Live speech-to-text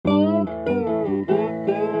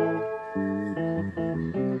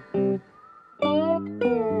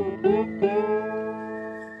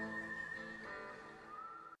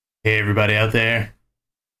Hey everybody out there.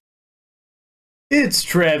 It's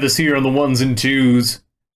Travis here on the ones and twos,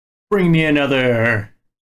 bringing you another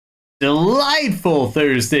delightful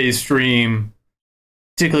Thursday stream.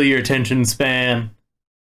 Tickle your attention span.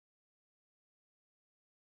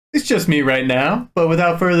 It's just me right now, but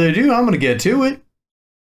without further ado, I'm going to get to it.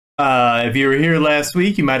 If you were here last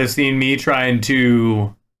week, you might have seen me trying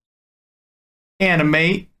to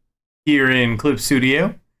animate here in Clip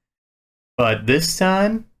Studio. But this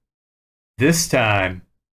time, I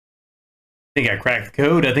think I cracked the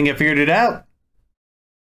code. I think I figured it out.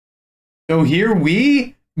 So here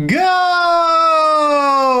we go!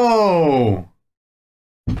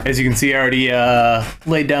 As you can see, I already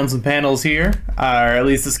laid down some panels here, or at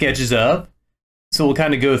least the sketch is up. So we'll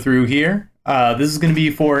kind of go through here. This is going to be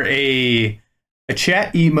for a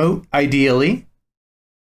chat emote, ideally.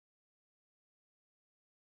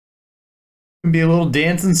 It'll be a little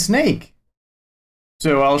dancing snake.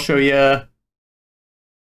 So I'll show you.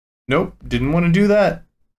 Nope, didn't want to do that.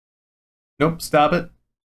 Nope, stop it.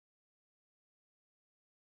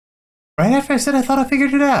 Right after I said I thought I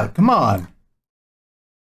figured it out. Come on.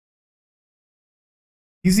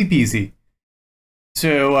 Easy peasy.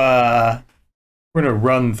 So, we're going to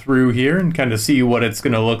run through here and kind of see what it's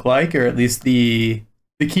going to look like, or at least the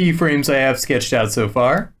keyframes I have sketched out so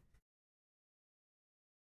far.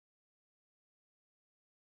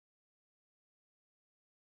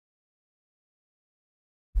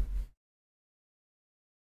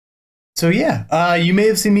 So yeah, you may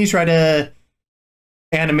have seen me try to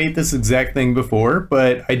animate this exact thing before,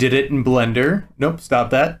 but I did it in Blender. Nope,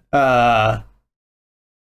 stop that.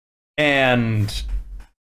 And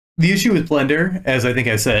the issue with Blender, as I think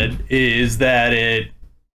I said, is that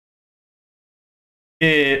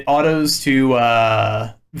it autos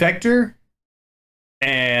to vector,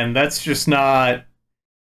 and that's just not,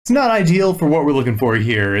 it's not ideal for what we're looking for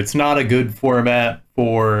here. It's not a good format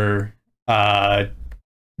for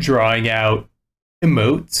drawing out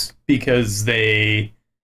emotes because they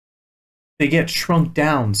get shrunk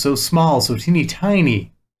down so small, so teeny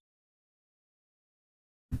tiny.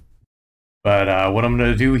 But what I'm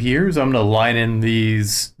going to do here is I'm going to line in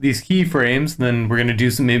these keyframes, and then we're going to do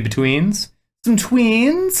some in-betweens. Some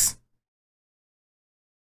tweens!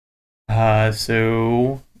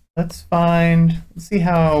 So let's see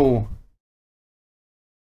how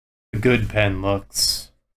a good pen looks.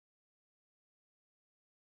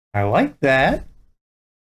 I like that.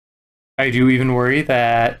 I do even worry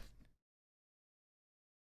that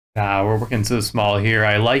we're working so small here.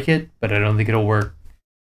 I like it, but I don't think it'll work.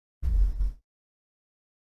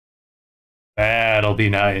 That'll be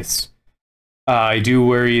nice. I do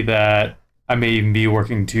worry that I may even be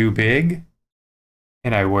working too big,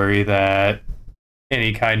 and I worry that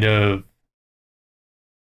any kind of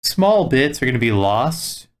small bits are going to be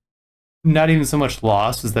lost. Not even so much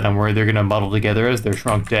lost as that I'm worried they're going to muddle together as they're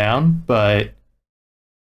shrunk down, but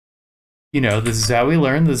you know, this is how we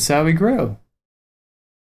learn, this is how we grow.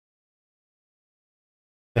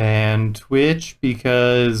 And Twitch,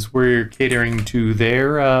 because we're catering to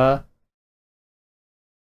their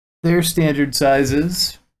standard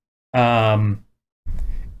sizes, it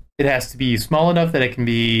has to be small enough that it can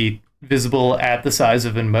be visible at the size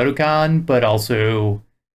of an emoticon, but also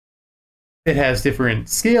it has different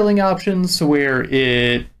scaling options to where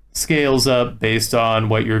it scales up based on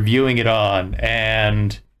what you're viewing it on,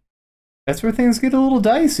 and that's where things get a little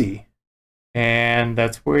dicey. And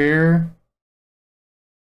that's where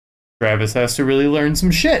Travis has to really learn some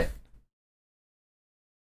shit.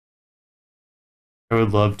 I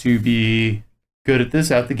would love to be good at this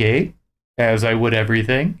out the gate, as I would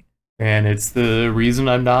everything, and it's the reason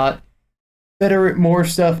I'm not better at more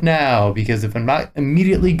stuff now, because if I'm not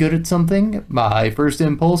immediately good at something, my first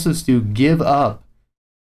impulse is to give up.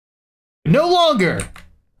 No longer!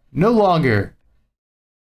 No longer!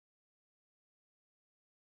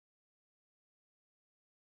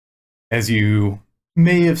 As you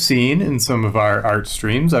may have seen in some of our art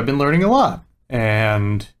streams, I've been learning a lot,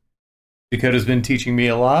 and Dakota's been teaching me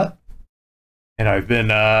a lot, and I've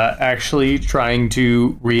been actually trying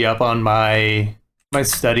to re-up on my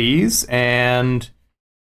studies and,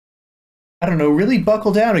 I don't know, really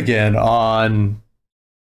buckle down again on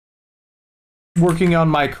working on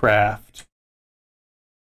my craft.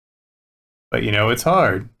 But you know, it's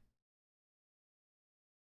hard.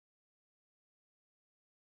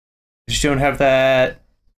 I just don't have that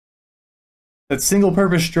single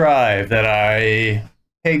purpose drive that I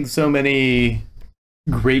peg so many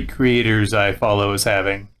great creators I follow as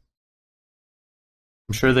having.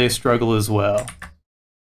 I'm sure they struggle as well.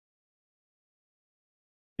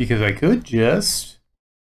 Because I could just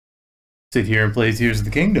sit here and play Tears of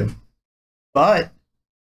the Kingdom. But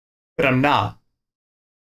I'm not.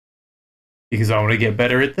 Because I want to get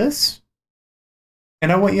better at this.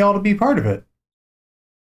 And I want y'all to be part of it.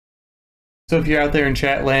 So if you're out there in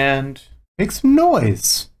chat land, make some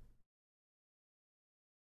noise.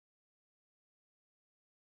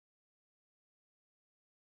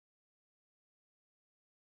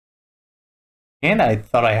 And I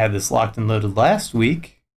thought I had this locked and loaded last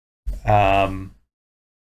week. As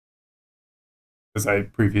I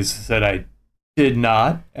previously said, I did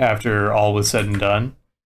not after all was said and done.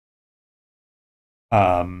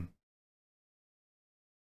 But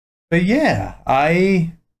yeah,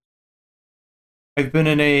 I've been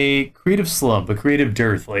in a creative slump, a creative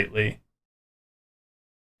dearth lately.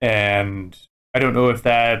 And I don't know if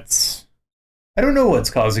that's... I don't know what's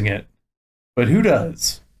causing it, but who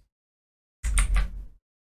does?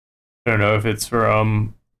 I don't know if it's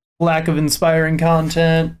from lack of inspiring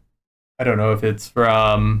content. I don't know if it's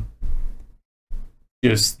from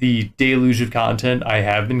just the deluge of content I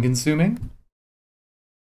have been consuming.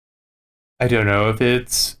 I don't know if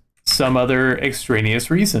it's some other extraneous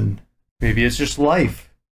reason. Maybe it's just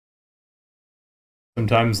life.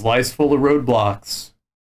 Sometimes life's full of roadblocks.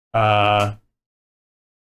 But,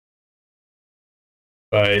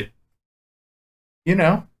 you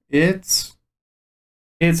know, it's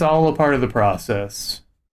all a part of the process.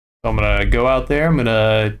 So I'm going to go out there, I'm going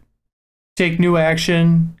to take new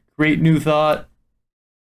action, create new thought.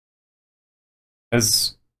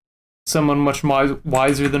 As someone much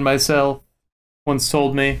wiser than myself once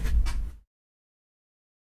told me.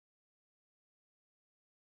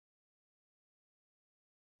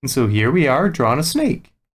 And so here we are, drawing a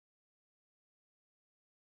snake.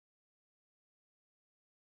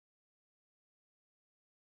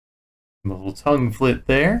 A little tongue flit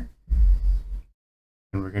there.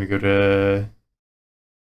 And we're going to go to...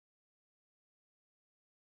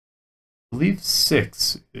 I believe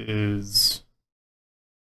 6 is...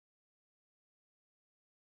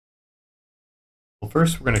 Well,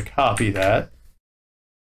 first we're going to copy that.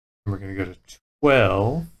 And we're going to go to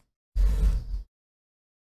 12.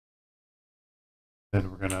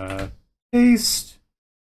 Then we're going to paste.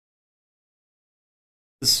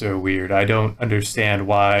 This is so weird. I don't understand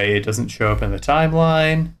why it doesn't show up in the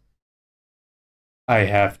timeline. I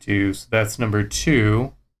have to, so that's number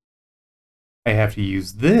 2. I have to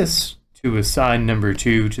use this to assign number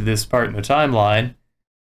 2 to this part in the timeline.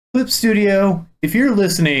 Clip Studio, if you're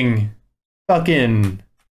listening, fucking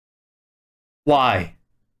why?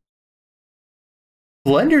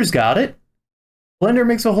 Blender's got it. Blender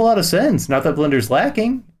makes a whole lot of sense. Not that Blender's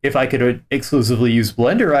lacking. If I could exclusively use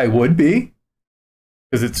Blender, I would be.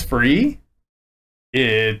 Because it's free.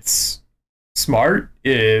 It's smart.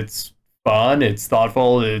 It's fun. It's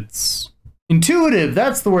thoughtful. It's intuitive.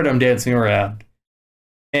 That's the word I'm dancing around.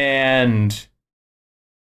 And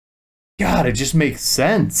God, it just makes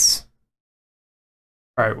sense.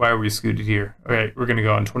 All right, why are we scooted here? All right, we're going to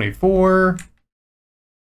go on 24.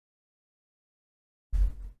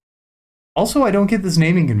 Also, I don't get this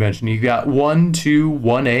naming convention. You got 1, 2,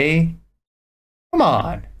 1A. Come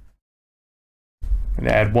on. I'm going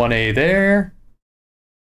to add 1A there.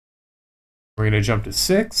 We're going to jump to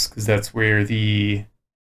 6, because that's where the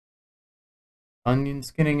onion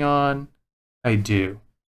skinning on. I do.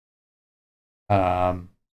 I'm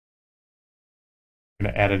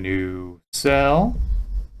going to add a new cell.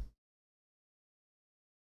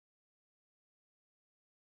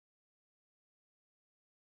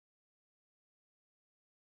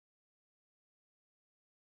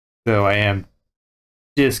 So I am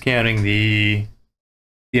discounting the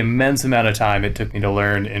immense amount of time it took me to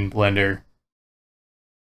learn in Blender.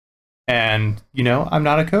 And, you know, I'm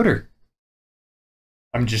not a coder.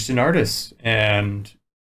 I'm just an artist. And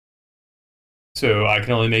so I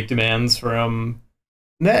can only make demands from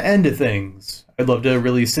that end of things. I'd love to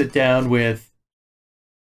really sit down with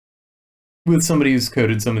somebody who's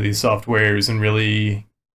coded some of these softwares and really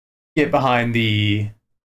get behind the,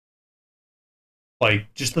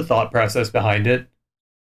 like, just the thought process behind it.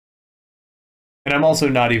 And I'm also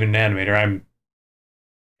not even an animator. I'm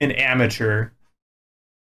an amateur.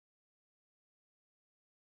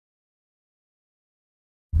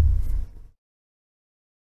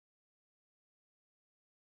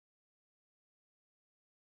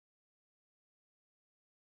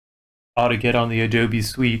 Ought to get on the Adobe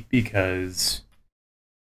suite because,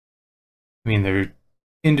 I mean, they're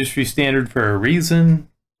industry standard for a reason,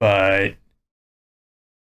 but,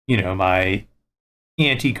 you know, my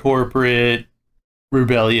anti-corporate,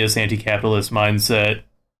 rebellious, anti-capitalist mindset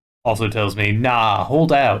also tells me, nah,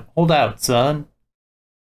 hold out, son.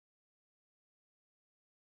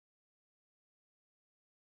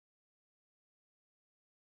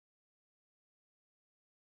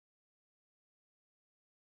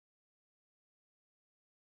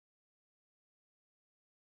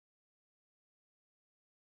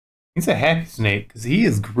 He's a happy snake because he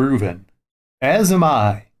is grooving. As am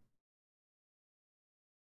I.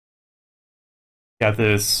 Got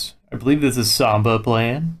this. I believe this is Samba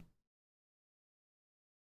playing.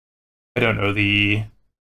 I don't know the.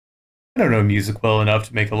 I don't know music well enough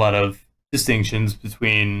to make a lot of distinctions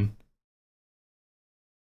between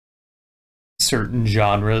certain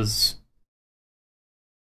genres.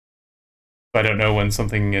 I don't know when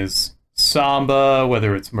something is samba,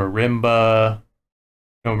 whether it's marimba.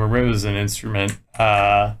 No, marimba is an instrument.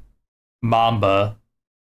 Mamba.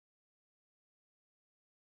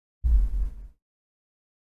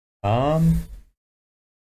 Turn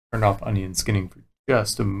off onion skinning for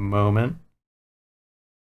just a moment.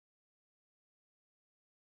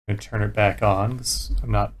 I'm gonna turn it back on because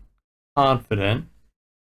I'm not confident.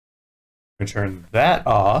 I'm gonna turn that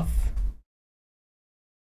off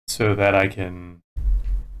so that I can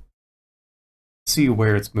see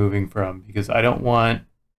where it's moving from, because I don't want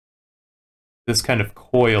this kind of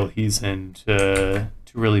coil he's in to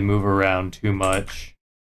really move around too much.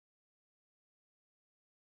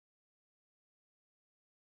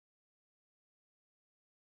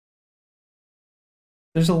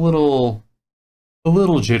 There's a little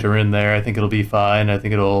jitter in there. I think it'll be fine. I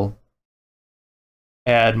think it'll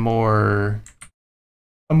add a more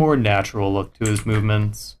natural look to his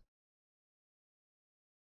movements.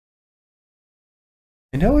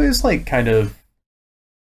 I know it was like kind of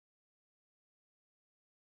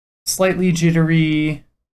slightly jittery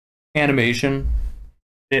animation.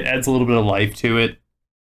 It adds a little bit of life to it.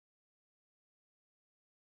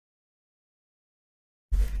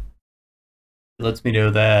 It lets me know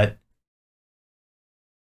that,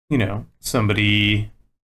 you know, somebody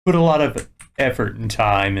put a lot of effort and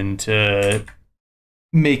time into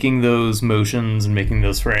making those motions and making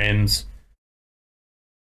those frames.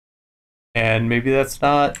 And maybe that's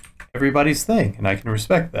not everybody's thing, and I can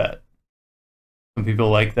respect that. Some people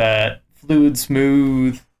like that fluid,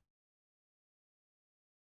 smooth,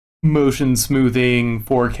 motion smoothing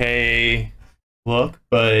 4K look,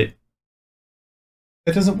 but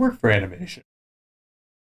that doesn't work for animation.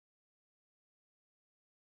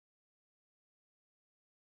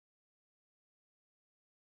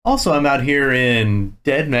 Also, I'm out here in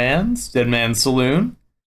Dead Man's Saloon.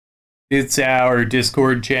 It's our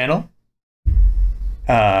Discord channel.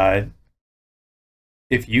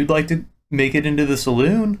 If you'd like to make it into the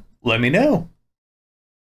saloon, let me know.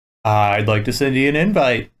 I'd like to send you an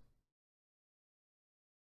invite.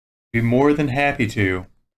 Be more than happy to.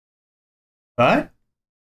 But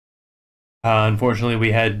unfortunately,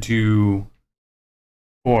 we had to,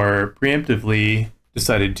 or preemptively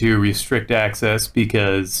decided to restrict access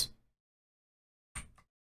because,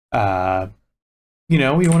 you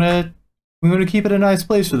know, we want to keep it a nice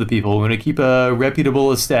place for the people. We want to keep a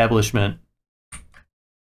reputable establishment.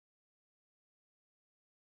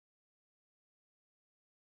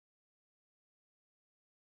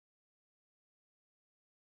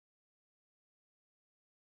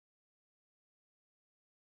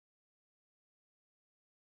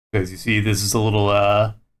 As you see, this is a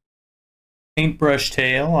little paintbrush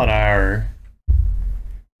tail on our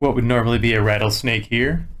what would normally be a rattlesnake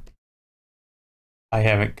here. I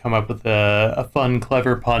haven't come up with a fun,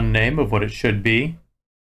 clever pun name of what it should be.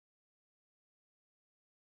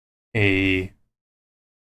 A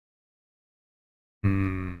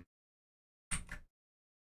something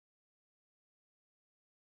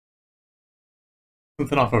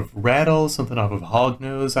off of rattle, something off of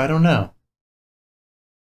hognose. I don't know.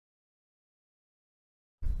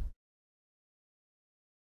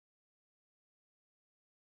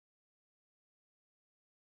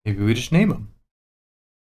 Maybe we just name them.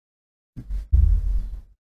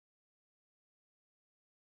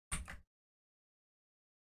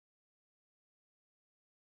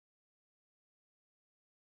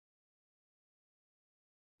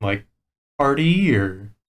 Like party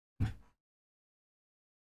or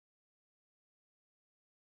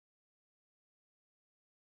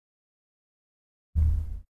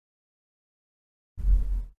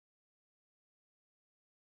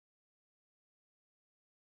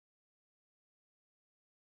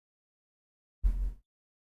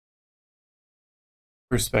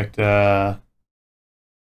respect video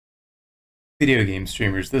game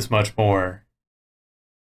streamers this much more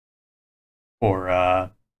for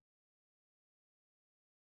how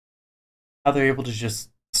they're able to just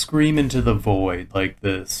scream into the void like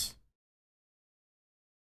this.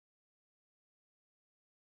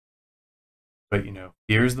 But you know,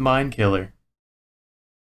 here's the mind killer.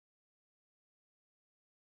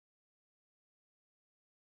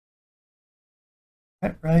 Is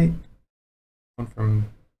that right? One from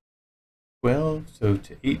 12, so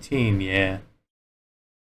to 18, yeah.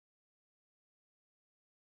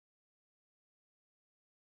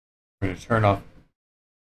 We're going to turn off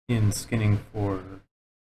in skinning for...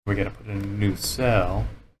 We got to put in a new cell.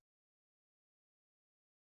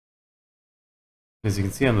 As you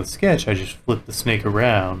can see on the sketch, I just flipped the snake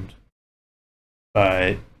around. But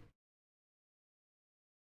I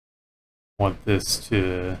want this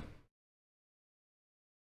to...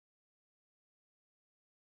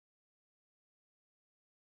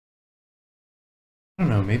 I don't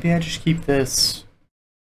know, maybe I just keep this...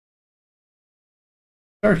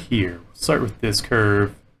 Start here. We'll start with this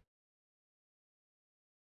curve.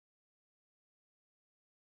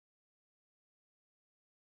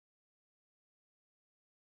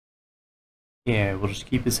 Yeah, we'll just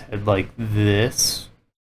keep his head like this.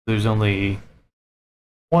 There's only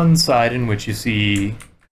one side in which you see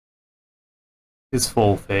his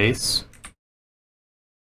full face.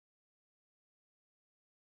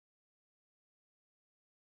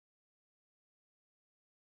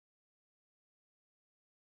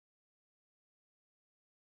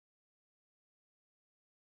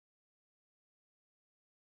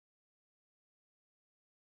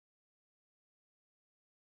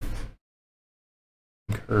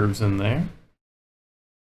 Curves in there.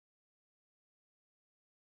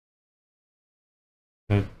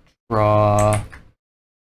 I'm gonna draw...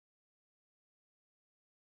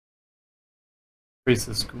 Trace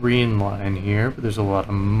this green line here, but there's a lot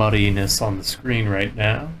of muddiness on the screen right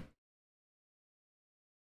now.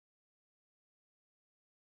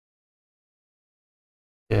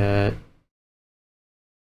 Get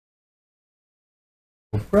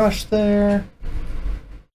a brush there.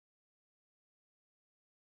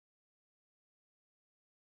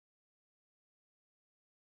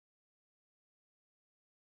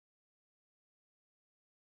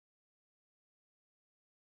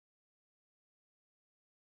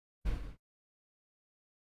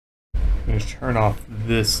 I'm going to turn off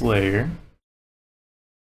this layer.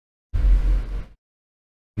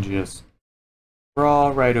 And just draw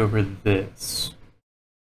right over this.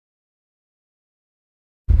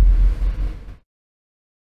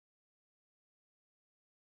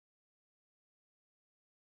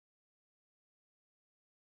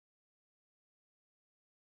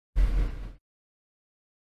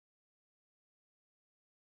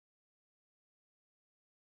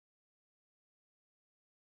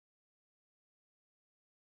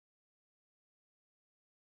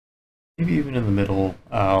 Maybe even in the middle,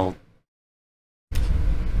 I'll...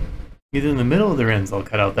 Either in the middle or the ends, I'll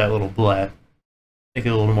cut out that little blap. Make it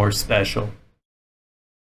a little more special.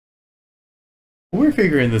 We're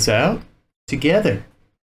figuring this out together.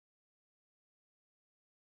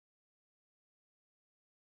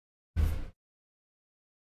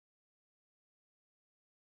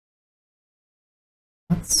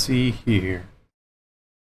 Let's see here.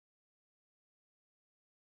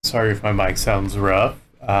 Sorry if my mic sounds rough.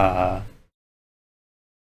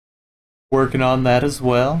 Working on that as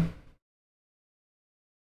well.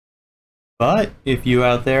 But if you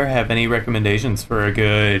out there have any recommendations for a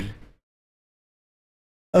good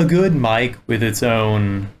mic with its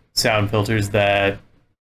own sound filters that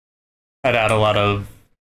cut out a lot of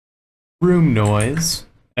room noise,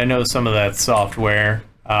 I know some of that software.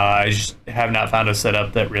 I just have not found a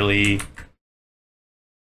setup that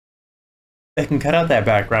can cut out that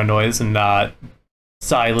background noise and not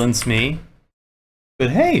silence me.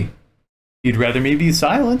 But hey, if you'd rather me be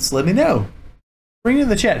silenced, let me know. Bring it in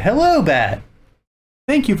the chat. Hello, Bat.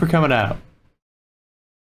 Thank you for coming out.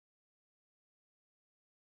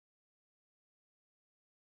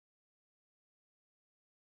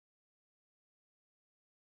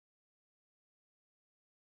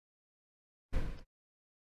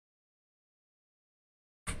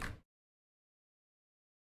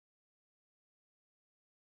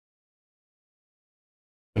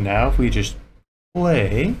 So now if we just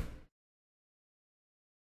play,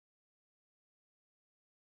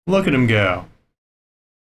 look at him go.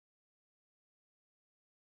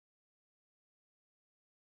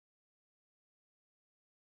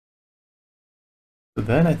 So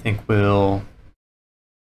then I think we'll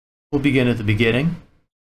begin at the beginning,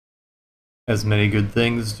 as many good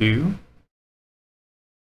things do.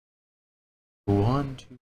 1, 2,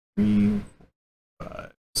 3, 4,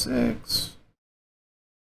 5, 6.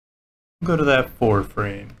 Go to that 4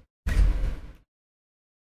 frame.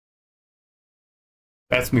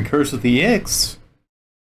 That's me cursed with the X.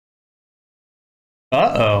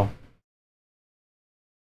 Uh-oh.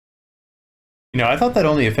 You know, I thought that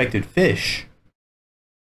only affected fish.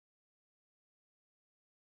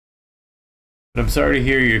 But I'm sorry to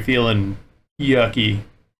hear you're feeling yucky.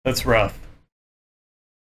 That's rough.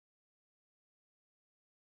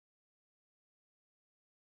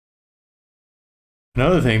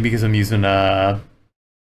 Another thing, because I'm using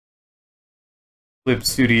Clip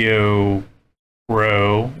Studio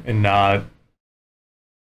Pro and not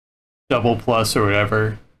Double Plus or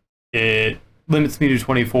whatever, it limits me to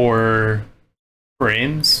 24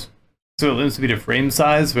 frames. So it limits me to frame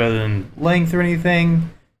size rather than length or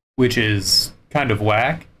anything, which is kind of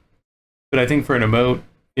whack. But I think for an emote,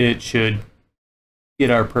 it should get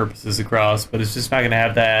our purposes across, but it's just not going to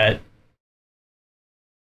have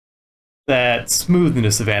that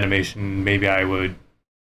smoothness of animation maybe I would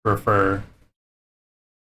prefer.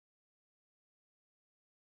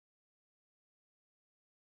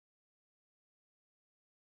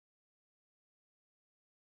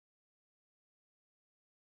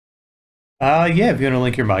 Yeah, if you want to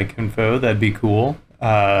link your mic info, that'd be cool.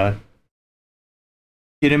 Get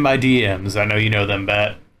in my DMs. I know you know them,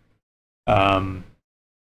 Bet.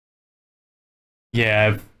 Yeah,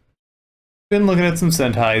 I've been looking at some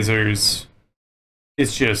Sennheisers.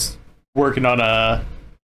 It's just working on a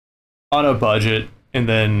budget and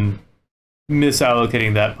then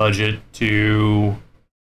misallocating that budget to,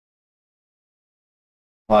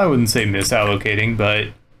 well, I wouldn't say misallocating, but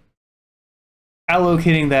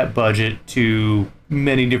allocating that budget to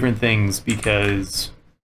many different things because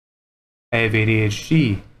I have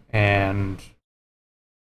ADHD and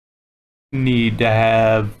need to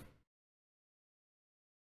have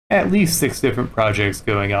at least 6 different projects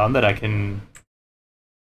going on that I can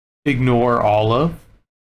ignore all of.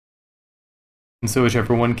 And so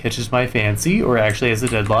whichever one catches my fancy or actually has a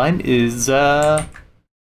deadline is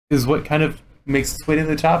what kind of makes its way to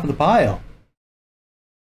the top of the pile.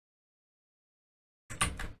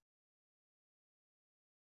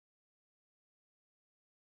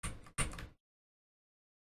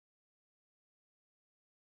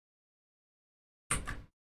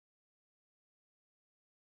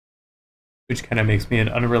 Which kind of makes me an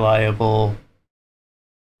unreliable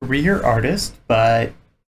career artist, but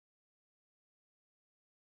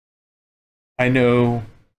I know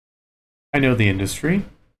the industry.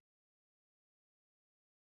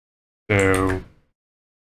 So,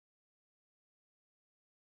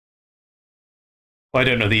 well, I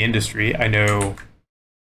don't know the industry. I know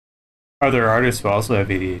other artists who also have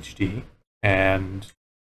ADHD, and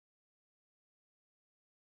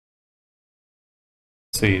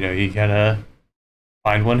so, you gotta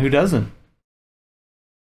find one who doesn't.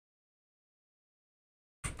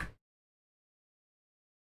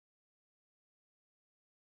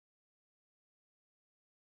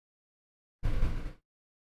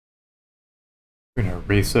 We're gonna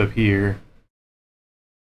race up here.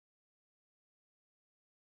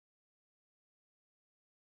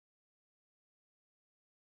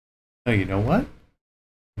 Oh, you know what?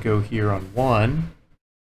 Go here on 1.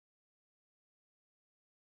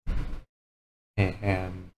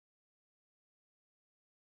 And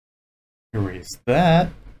erase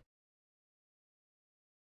that.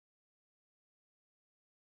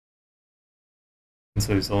 And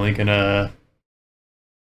so it's only gonna,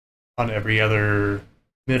 on every other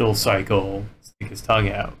middle cycle, stick his tongue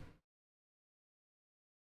out.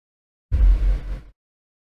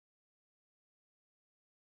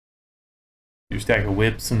 Your stack of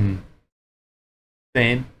whips and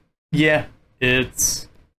fame. Yeah, it's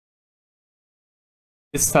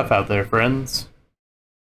tough out there, friends.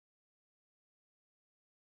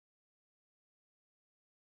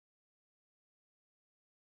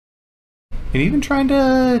 And even trying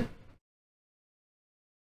to...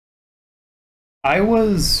 I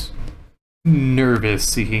was nervous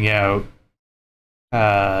seeking out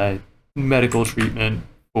medical treatment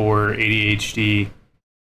for ADHD,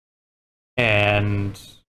 and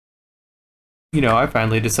I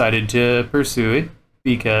finally decided to pursue it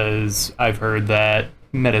because I've heard that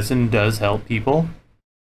medicine does help people.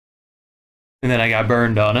 And then I got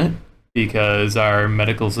burned on it because our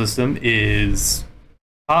medical system is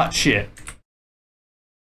hot shit.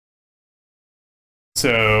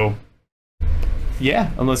 So,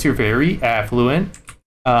 yeah, unless you're very affluent,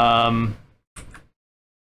 I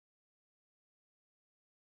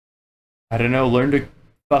don't know, learn to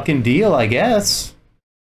fucking deal, I guess.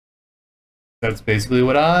 That's basically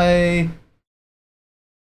what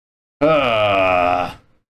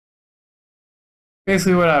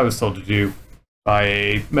basically what I was told to do by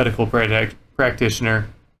a medical practitioner.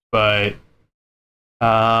 But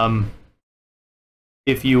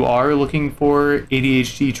if you are looking for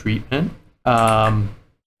ADHD treatment,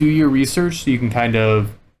 do your research so you can kind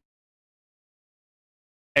of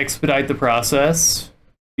expedite the process,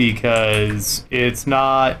 because it's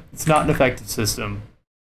not an effective system.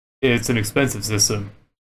 It's an expensive system.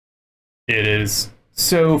 It is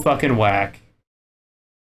so fucking whack.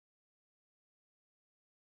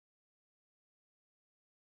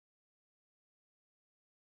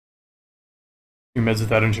 Your meds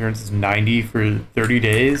without insurance is 90 for 30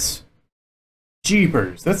 days.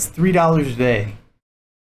 Jeepers, that's $3 a day.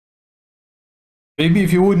 Maybe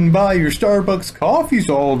if you wouldn't buy your Starbucks coffees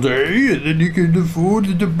all day, and then you could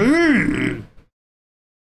afford the bed.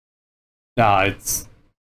 Nah, it's...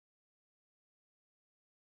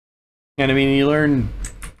 And I mean, you learn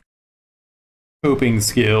coping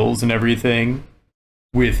skills and everything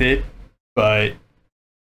with it, but...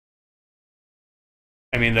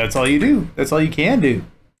 I mean, that's all you do. That's all you can do.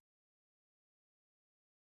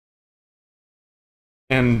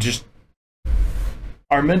 And just...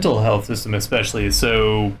 Our mental health system especially is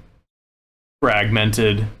so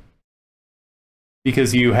fragmented.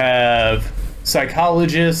 Because you have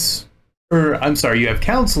psychologists, or I'm sorry, you have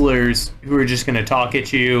counselors who are just going to talk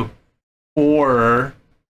at you or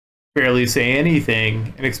barely say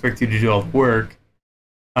anything and expect you to do all the work.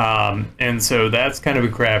 And so that's kind of a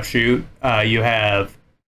crapshoot. You have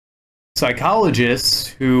psychologists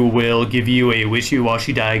who will give you a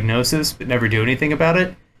wishy-washy diagnosis but never do anything about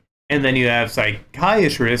it. And then you have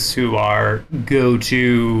psychiatrists who are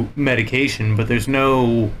go-to medication, but there's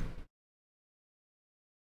no...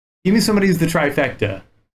 Give me somebody who's the trifecta.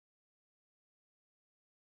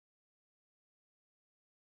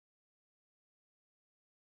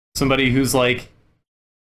 Somebody who's like...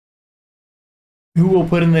 Who will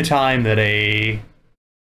put in the time that a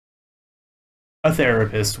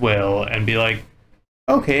therapist will and be like,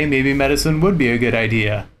 okay, maybe medicine would be a good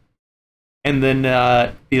idea. And then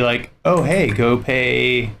be like, oh, hey, go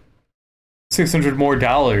pay $600 more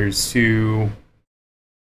to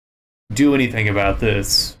do anything about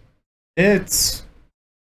this. It's...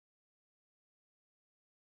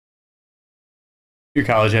 Your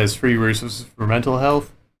college has free resources for mental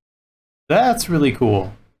health. That's really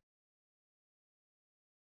cool.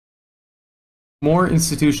 More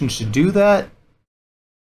institutions should do that.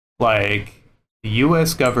 Like the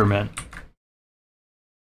US government.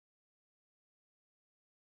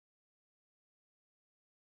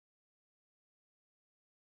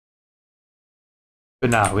 But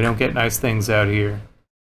nah, we don't get nice things out here. And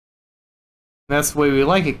that's the way we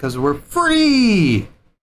like it, because we're free!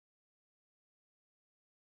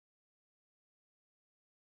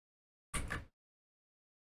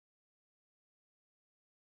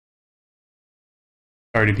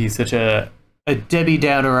 Sorry to be such a Debbie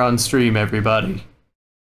Downer on stream, everybody.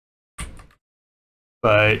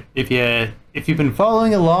 But if you've been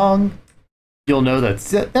following along, you'll know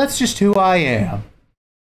that's just who I am.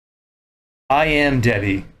 I am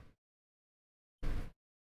Debbie.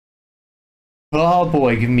 Oh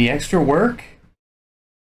boy, giving me extra work?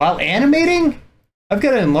 While animating? I've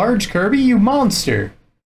got to enlarge Kirby, you monster!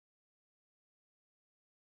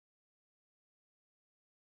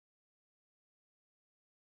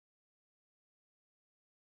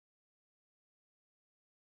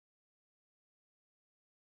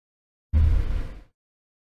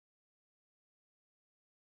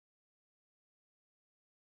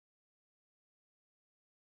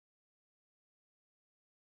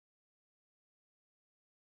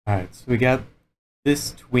 Alright, so we got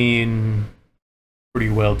this tween pretty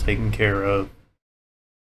well taken care of.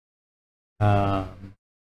 Got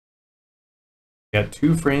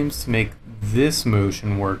 2 frames to make this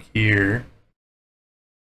motion work here.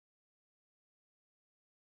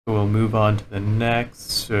 So we'll move on to the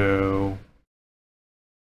next. So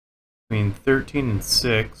between 13 and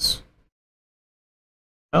 6.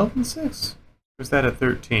 12 and 6? Where's that at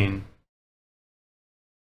 13?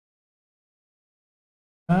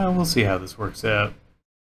 We'll see how this works out.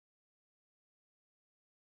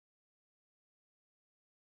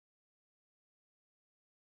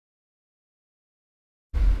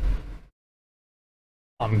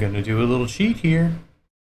 I'm gonna do a little cheat here.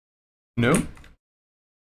 Nope.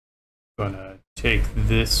 Gonna take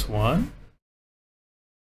this one.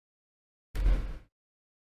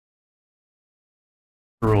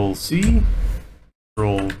 Control C,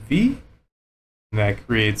 Control V, and that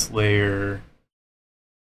creates layer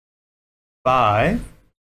 5.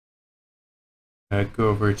 Go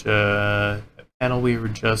over to the panel we were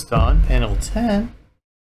just on, panel 10.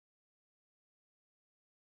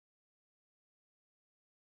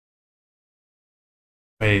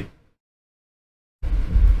 Wait.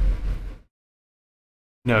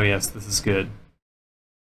 No, yes, this is good.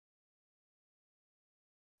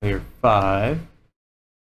 Layer 5.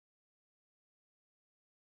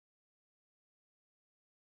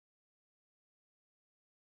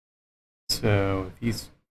 So if he's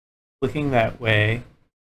looking that way,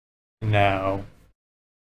 now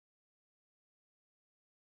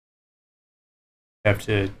I have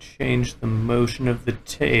to change the motion of the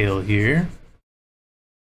tail here.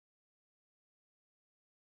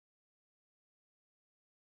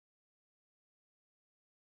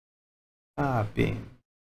 Bin.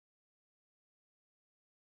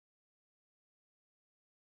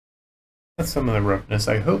 That's some of the roughness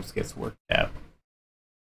I hope gets worked out.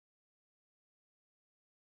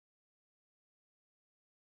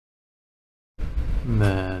 And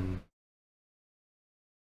then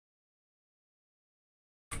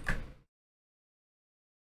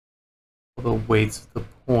all the weights at the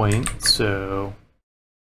point, so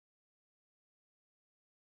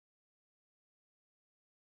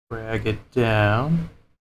drag it down.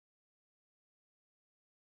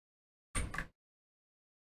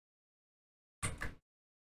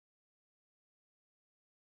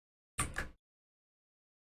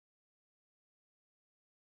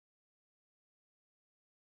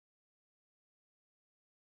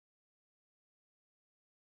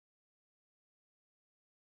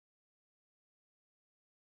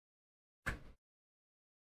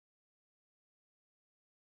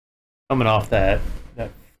 Coming off that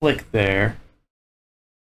flick there.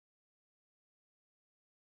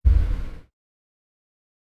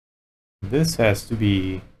 This has to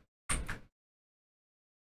be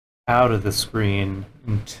out of the screen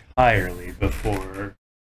entirely before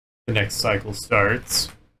the next cycle starts.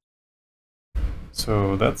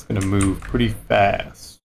 So that's going to move pretty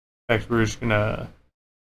fast. In fact, we're just going to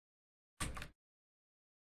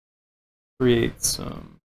create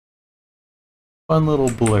some fun little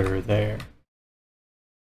blur there.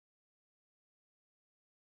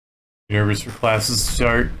 Nervous for classes to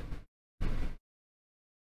start?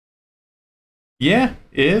 Yeah,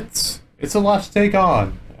 it's a lot to take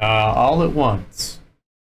on all at once.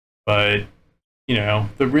 But you know,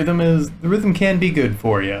 the rhythm can be good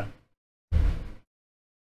for you.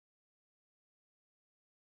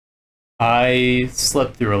 I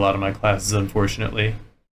slept through a lot of my classes, unfortunately.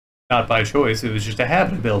 Not by choice, it was just a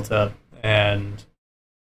habit I built up, and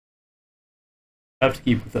I have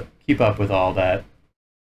to keep up with all that.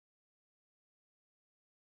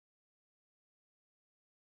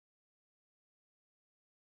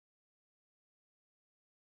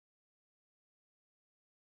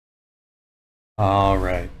 All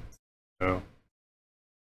right, so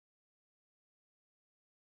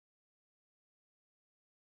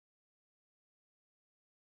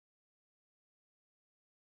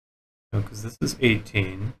because this is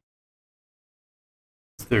 18,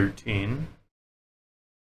 it's 13,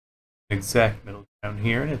 exact middle down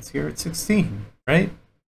here, and it's here at 16, right?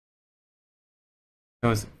 No,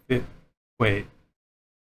 is it? Wait,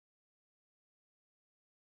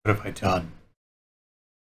 what have I done?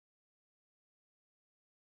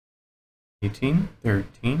 18,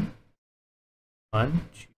 13, 1,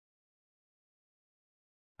 2.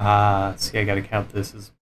 Ah, see, I gotta count this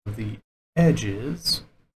as one of the edges.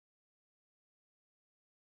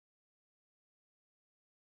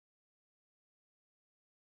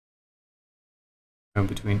 Go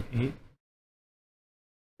between 8,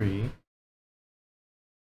 3.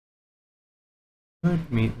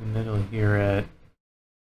 Could meet in the middle here at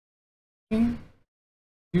 2,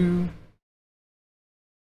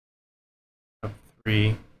 up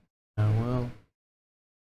 3. Well,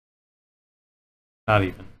 not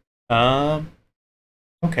even.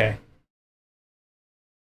 Okay.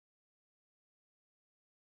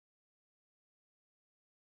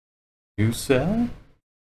 New cell?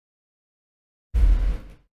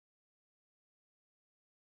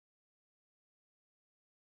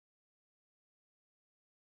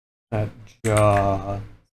 That jaw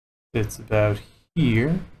sits about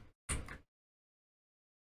here.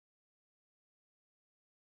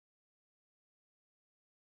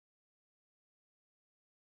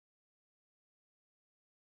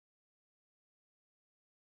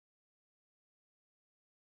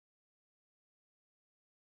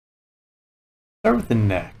 Start with the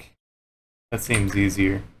neck. That seems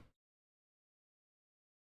easier.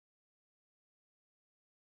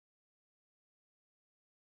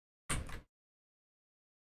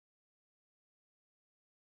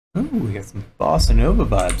 Ooh, we got some bossa nova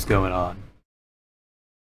vibes going on.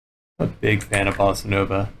 I'm a big fan of bossa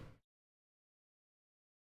nova.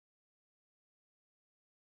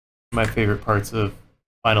 My favorite parts of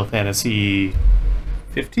Final Fantasy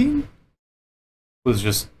 15 was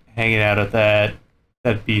just hanging out at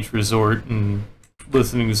that beach resort and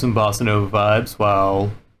listening to some bossa nova vibes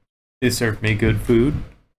while they served me good food.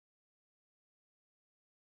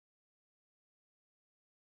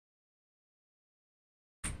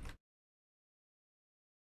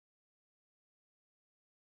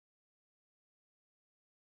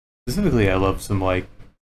 Specifically, I love some like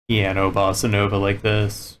piano bossa nova like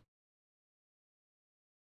this.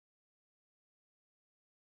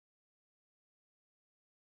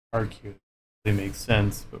 Arcue really makes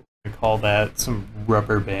sense, but I call that some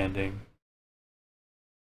rubber banding.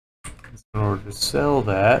 In order to sell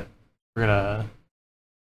that, we're gonna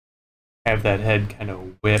have that head kind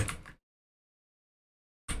of whip.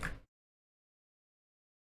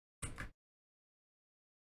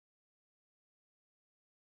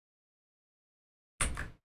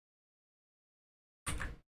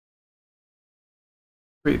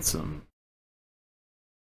 Create some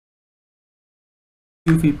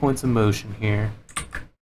goofy points of motion here.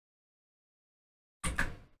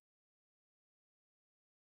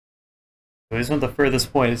 I just want the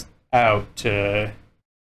furthest point out to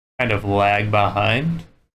kind of lag behind,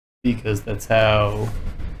 because that's how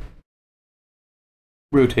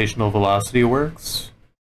rotational velocity works.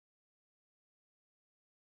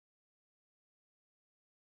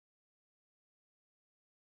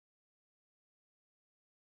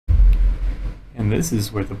 And this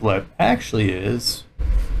is where the blep actually is,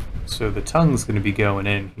 so the tongue's going to be going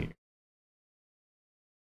in here.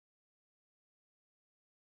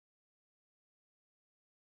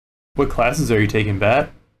 What classes are you taking,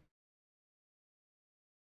 Bat?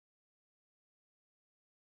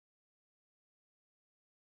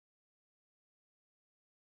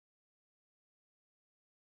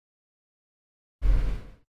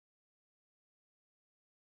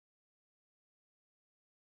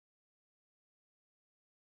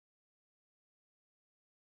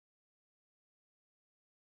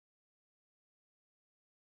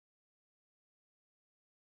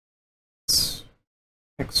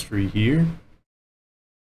 Extra here.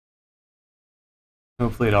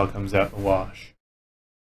 Hopefully it all comes out in the wash.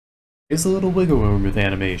 There's a little wiggle room with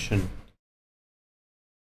animation.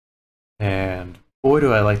 And boy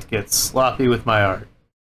do I like to get sloppy with my art.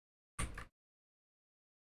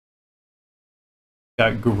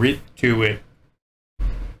 Got grit to it.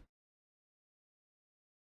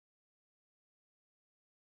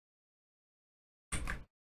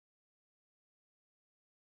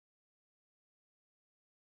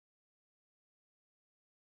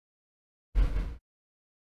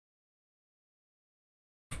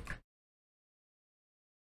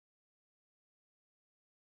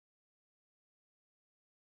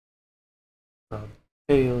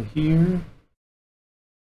 Tail here.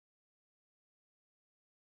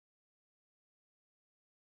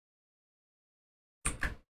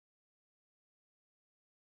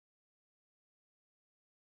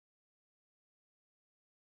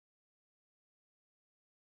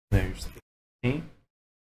 There's the paint.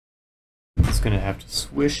 It's going to have to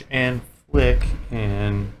swish and flick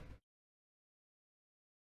and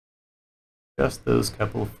just those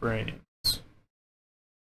couple of frames.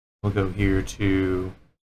 We'll go here to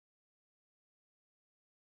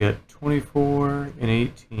get 24 and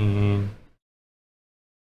 18.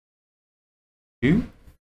 2.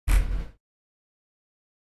 Oh,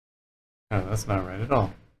 that's not right at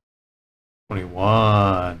all.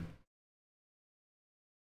 21.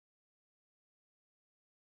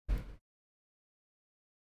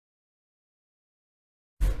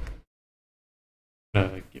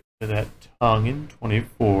 Get rid of that tongue in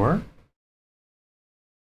 24.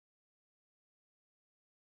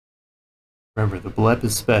 Remember, the blep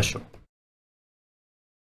is special.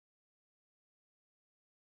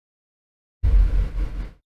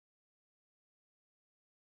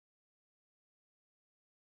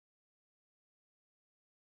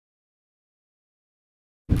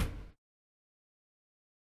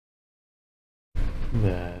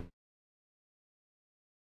 Then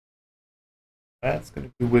that's going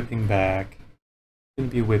to be whipping back. Going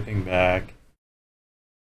to be whipping back.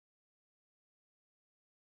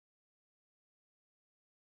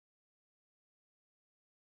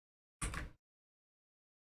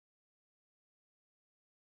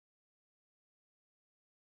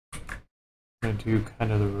 Going to do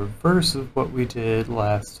kind of the reverse of what we did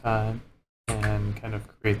last time and kind of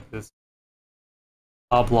create this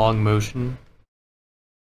oblong motion.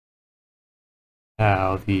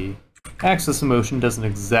 Now the axis of motion doesn't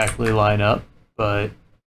exactly line up, but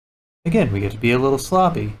again, we get to be a little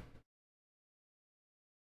sloppy.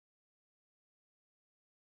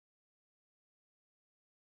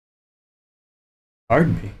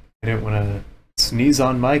 Pardon me, I didn't want to sneeze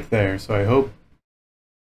on mic there, so I hope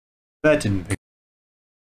that didn't pick.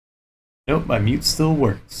 Nope, my mute still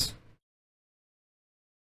works.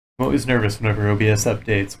 I'm always nervous whenever OBS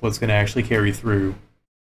updates what's going to actually carry through.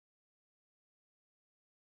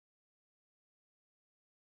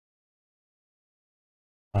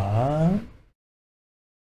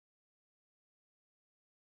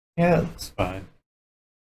 Yeah, that looks fine.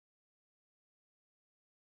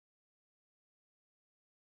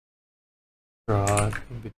 Draw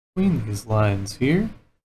in between these lines here.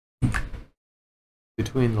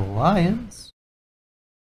 Between the Lions.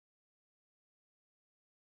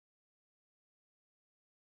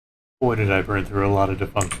 Boy, did I burn through a lot of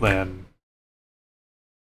Defunct Land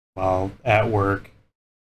while at work.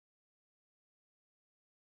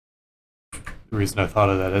 The reason I thought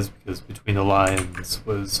of that is because Between the Lions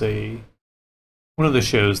was one of the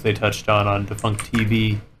shows they touched on Defunct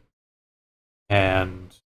TV,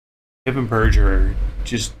 and Kevin Berger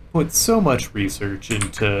just put so much research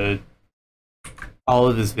into all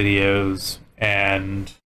of his videos,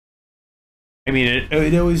 and I mean,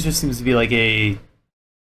 it always just seems to be like a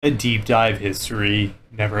deep dive history,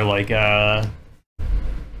 never like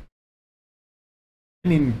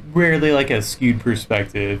rarely like a skewed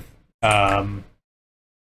perspective.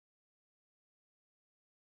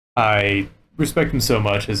 I respect him so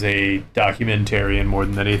much as a documentarian more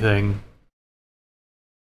than anything.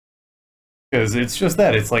 Because it's just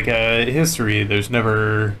that, it's like a history. There's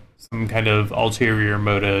never some kind of ulterior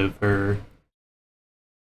motive, or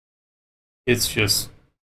it's just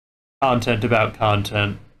content about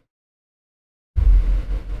content.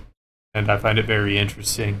 And I find it very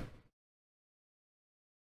interesting.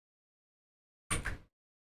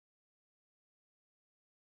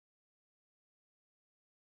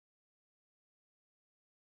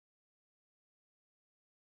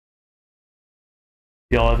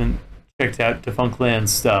 Y'all haven't checked out Defunct Land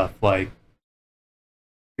stuff, like,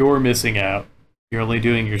 you're missing out. You're only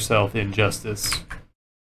doing yourself injustice.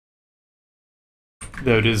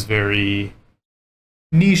 Though it is very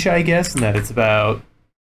niche, I guess, in that it's about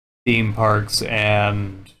theme parks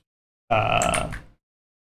and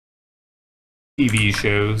TV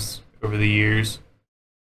shows over the years.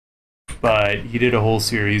 But he did a whole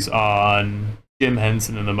series on Jim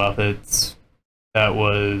Henson and the Muppets that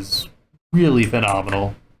was really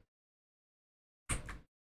phenomenal.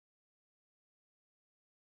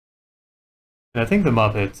 And I think the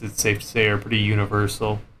Muppets, it's safe to say, are pretty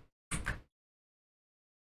universal.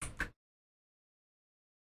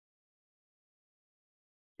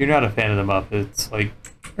 You're not a fan of the Muppets, like,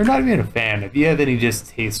 or not even a fan, if you have any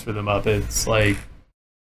distaste for the Muppets, like,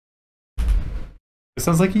 it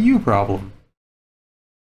sounds like a you problem.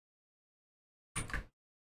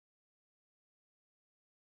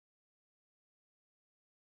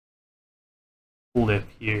 Lip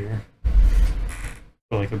here.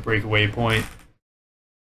 For like a breakaway point.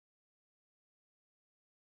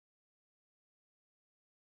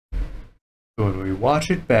 So when we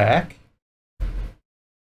watch it back,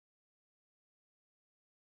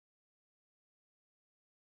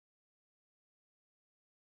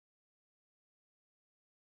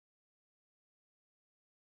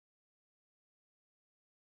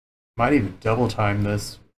 might even double time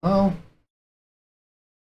this. Well,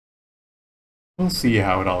 we'll see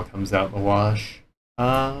how it all comes out in the wash.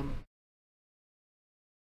 We'll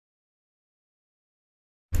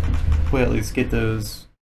at least get those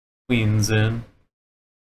queens in.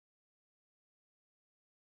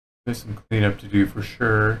 There's some cleanup to do for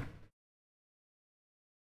sure.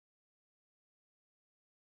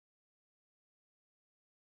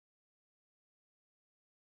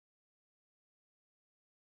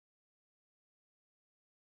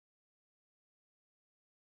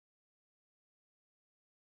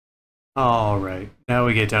 Alright, now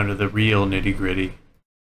we get down to the real nitty-gritty.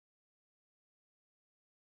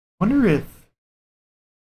 Wonder if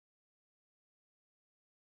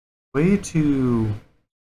way to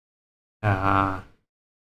there's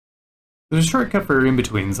a shortcut for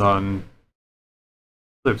in-betweens on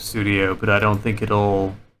Clip Studio, but I don't think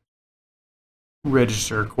it'll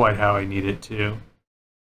register quite how I need it to.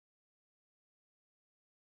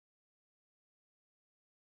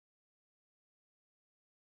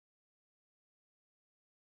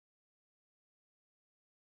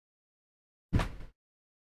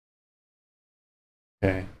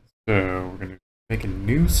 Okay, so we're going to make a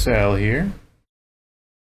new cell here.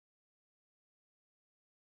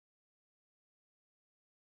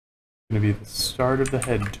 Going to be the start of the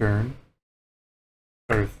head turn.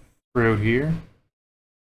 Start of throat here.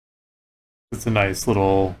 It's a nice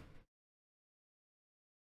little...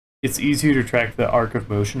 It's easier to track the arc of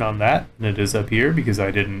motion on that than it is up here, because I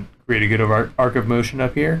didn't create a good arc of motion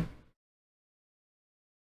up here.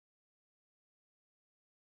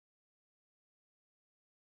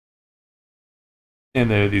 And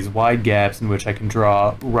there are these wide gaps in which I can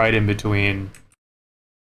draw right in between.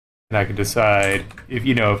 And I can decide if,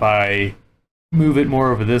 if I move it more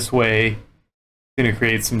over this way, it's going to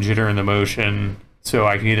create some jitter in the motion. So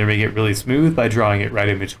I can either make it really smooth by drawing it right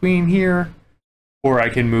in between here, or I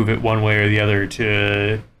can move it one way or the other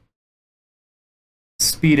to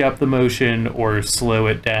speed up the motion or slow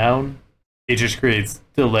it down. It just creates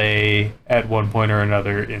delay at one point or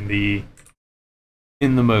another in the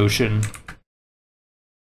motion.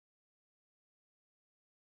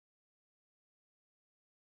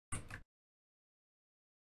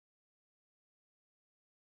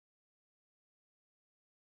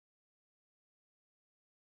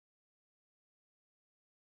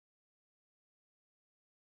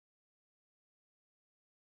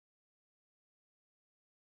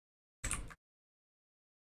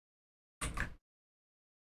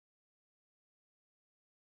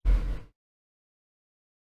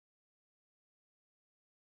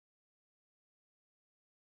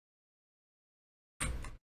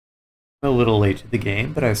 I'm a little late to the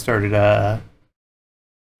game, but I started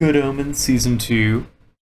Good Omens Season 2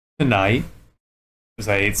 tonight because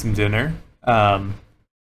I ate some dinner. That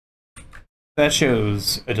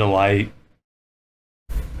show's a delight.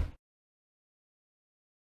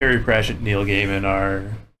 Terry Pratchett and Neil Gaiman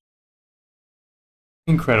are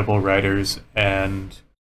incredible writers, and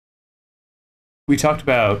we talked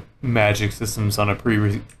about magic systems on a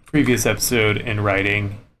previous episode in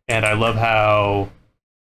writing, and I love how,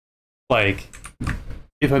 like,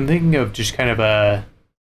 if I'm thinking of just kind of a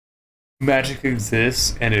magic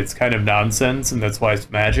exists and it's kind of nonsense and that's why it's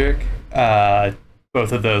magic,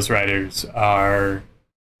 both of those writers are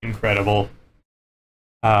incredible.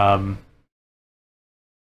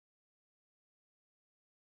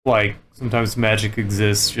 Like, sometimes magic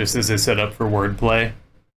exists just as a setup for wordplay,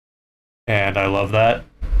 and I love that.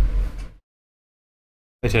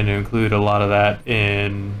 I tend to include a lot of that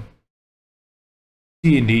in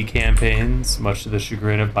D&D campaigns, much to the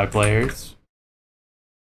chagrin of my players.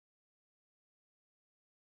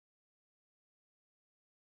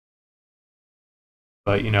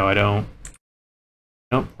 But, you know, I don't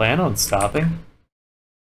plan on stopping.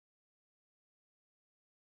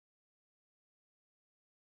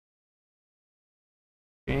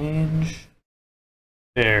 Change.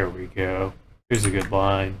 There we go. There's a good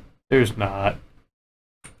line. There's not.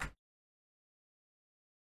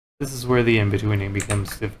 This is where the in-betweening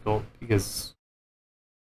becomes difficult, because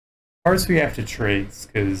parts we have to trace,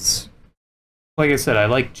 because, like I said, I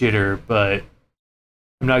like jitter, but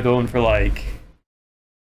I'm not going for, like,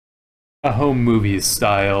 a home movies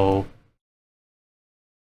style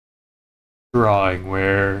drawing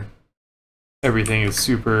where everything is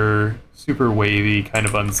super wavy, kind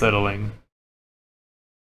of unsettling.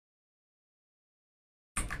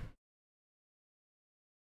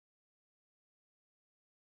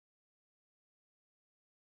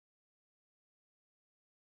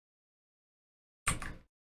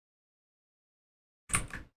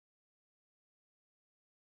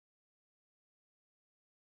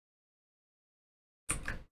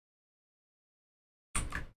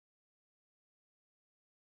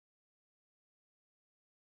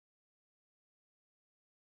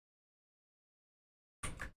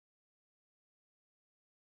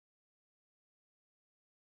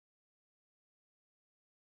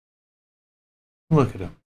 Look at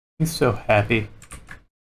him. He's so happy.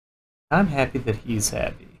 I'm happy that he's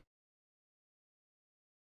happy.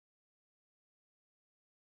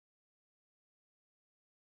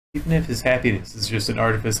 Even if his happiness is just an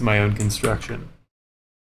artifice of my own construction.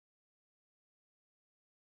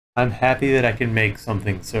 I'm happy that I can make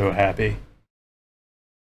something so happy.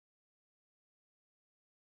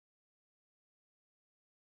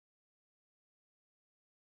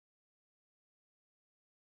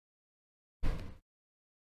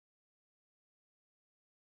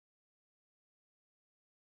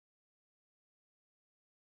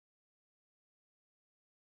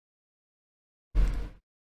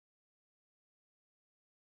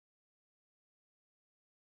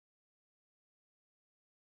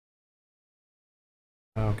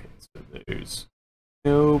 Okay, so there's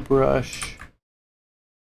no brush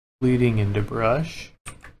bleeding into brush.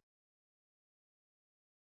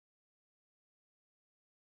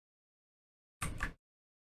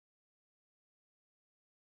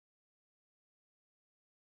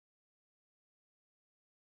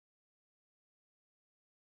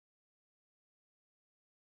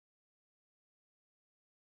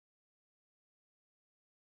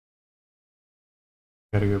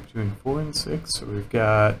 Gotta go between 4 and 6, so we've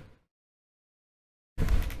got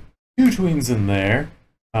 2 twins in there.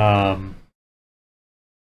 This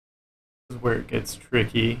is where it gets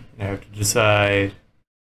tricky. I have to decide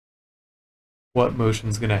what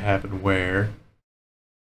motion's gonna happen where.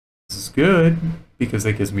 This is good, because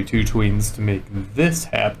that gives me 2 tweens to make this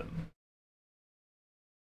happen.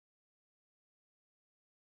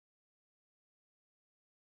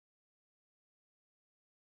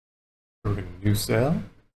 We're gonna New cell.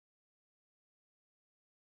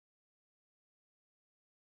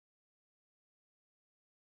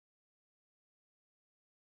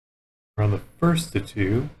 We're on the first of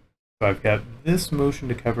two. So I've got this motion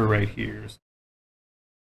to cover right here. So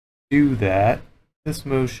do that. This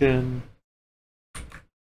motion.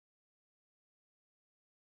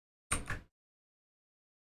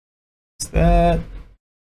 That.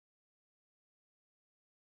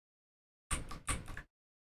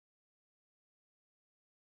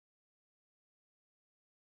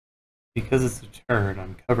 Because it's a turn,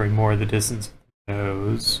 I'm covering more of the distance of the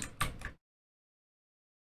nose.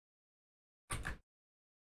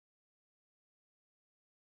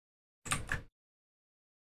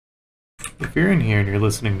 If you're in here and you're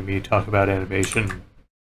listening to me talk about animation,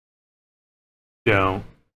 don't.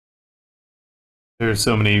 There's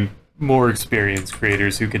so many more experienced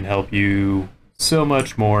creators who can help you so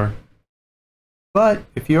much more. But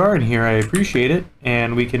if you are in here, I appreciate it,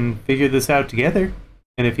 and we can figure this out together.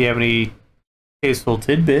 And if you have any tasteful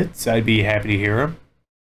tidbits, I'd be happy to hear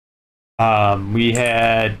them. We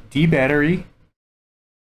had D-Battery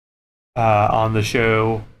on the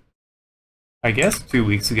show, I guess 2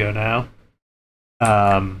 weeks ago now.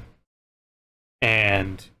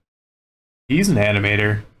 And he's an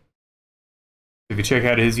animator. If you check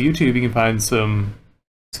out his YouTube, you can find some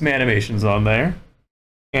animations on there.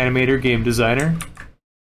 Animator, game designer.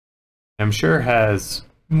 I'm sure has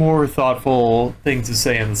more thoughtful things to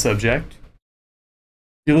say on the subject.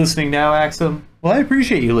 You're listening now, Axum? Well, I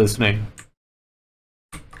appreciate you listening.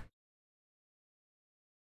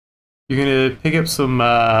 You're gonna pick up some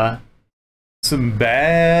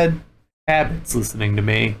bad habits listening to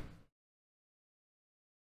me.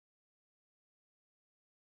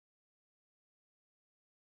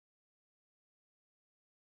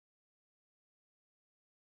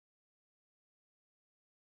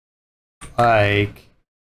 Like,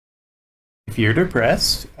 if you're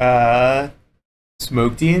depressed,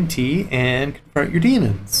 smoke DMT and confront your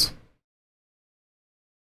demons.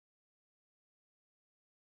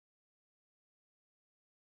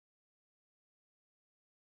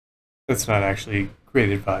 That's not actually great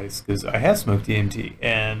advice, because I have smoked DMT,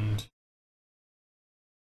 and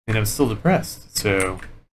I'm still depressed, so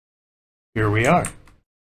here we are.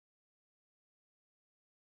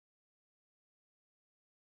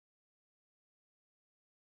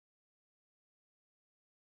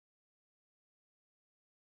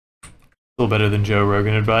 Still better than Joe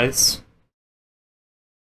Rogan advice.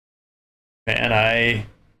 Man, I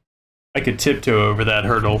could tiptoe over that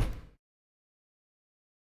hurdle.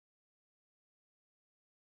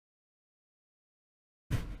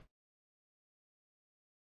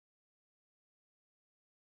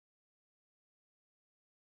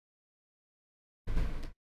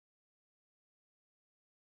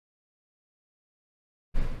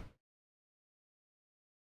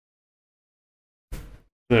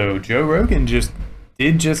 So Joe Rogan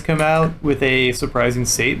did just come out with a surprising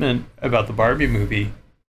statement about the Barbie movie.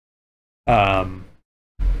 What am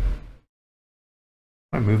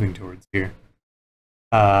I moving towards here?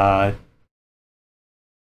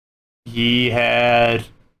 He had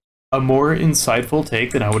a more insightful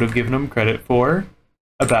take than I would have given him credit for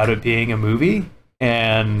about it being a movie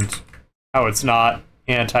and how it's not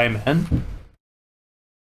anti-men.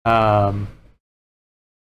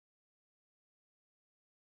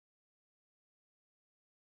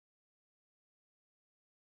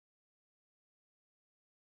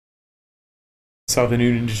 Saw the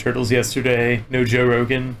new Ninja Turtles yesterday. No Joe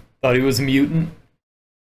Rogan. Thought he was a mutant.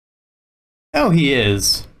 Oh, he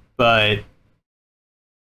is, but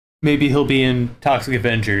maybe he'll be in Toxic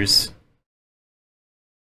Avengers.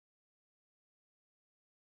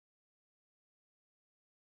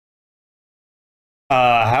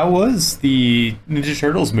 How was the Ninja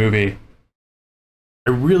Turtles movie?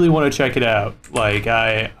 I really want to check it out. Like,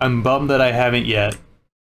 I'm bummed that I haven't yet.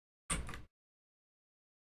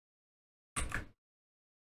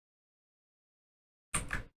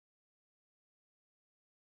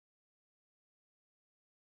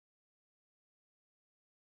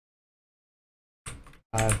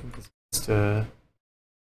 I think this is to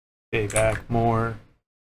stay back more.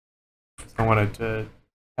 I wanted to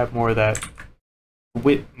have more of that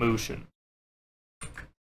whip motion.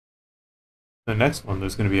 The next one,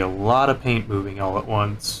 there's going to be a lot of paint moving all at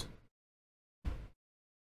once. So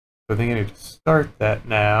I think I need to start that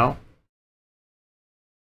now.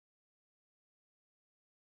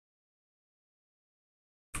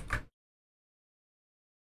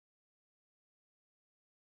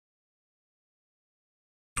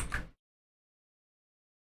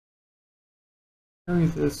 Carry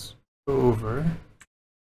this over.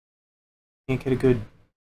 Can't get a good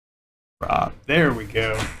prop. There we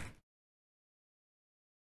go.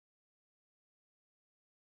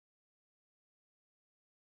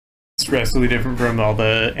 It's drastically different from all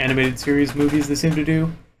the animated series movies they seem to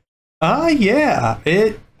do. Yeah.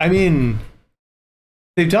 I mean,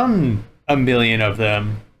 they've done a million of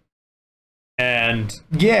them. And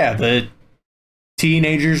yeah, the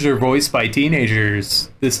teenagers are voiced by teenagers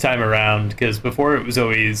this time around, because before it was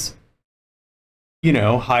always,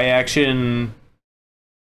 high action.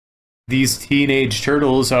 These teenage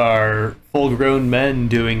turtles are full grown men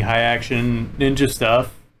doing high action ninja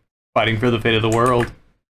stuff, fighting for the fate of the world.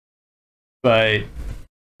 But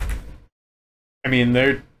I mean,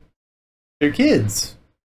 they're kids.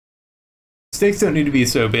 Stakes don't need to be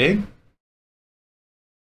so big.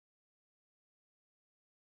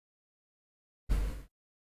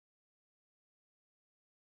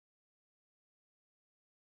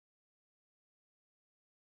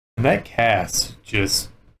 And that cast just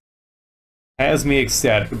has me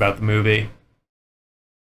ecstatic about the movie.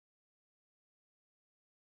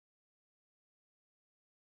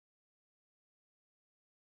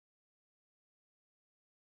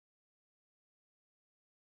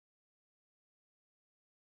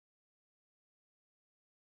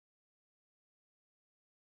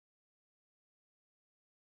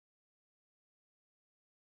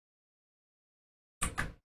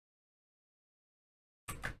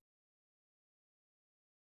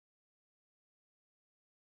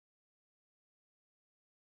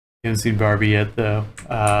 I haven't seen Barbie yet, though.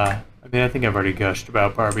 I mean, I think I've already gushed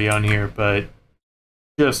about Barbie on here, but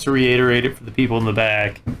just to reiterate it for the people in the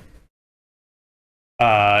back,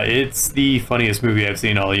 it's the funniest movie I've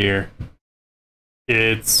seen all year.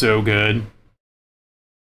 It's so good.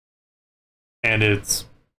 And it's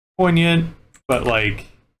poignant, but like,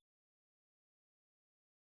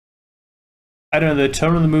 I don't know, the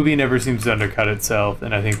tone of the movie never seems to undercut itself,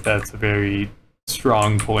 and I think that's a very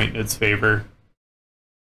strong point in its favor.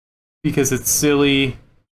 Because it's silly,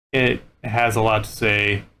 it has a lot to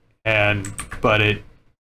say, but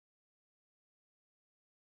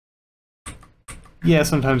yeah,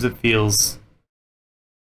 sometimes it feels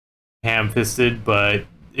ham-fisted, but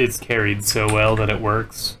it's carried so well that it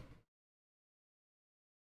works.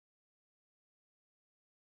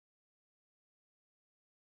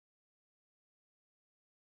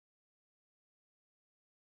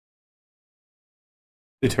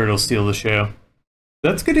 The turtles steal the show.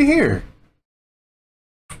 That's good to hear.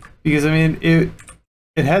 Because I mean, it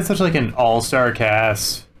had such like an all-star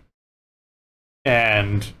cast,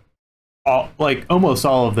 and almost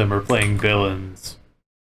all of them are playing villains.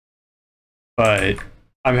 But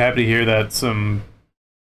I'm happy to hear that some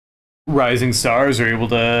rising stars are able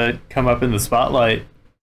to come up in the spotlight.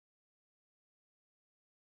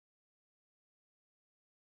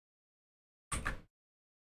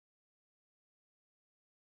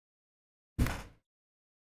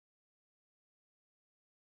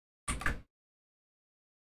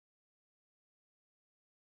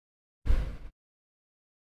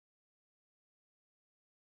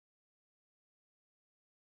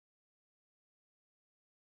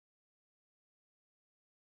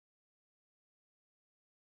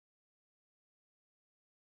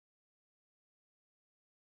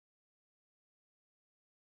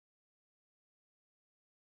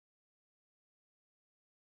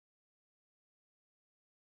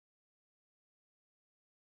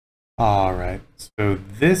 Alright, so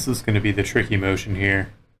this is going to be the tricky motion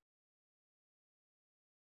here.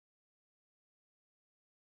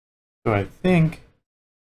 So I think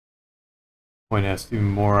point has to be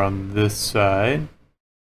more on this side.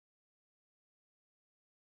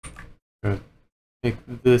 Take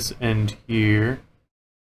this end here.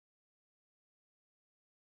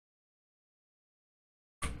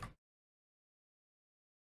 I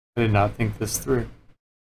did not think this through.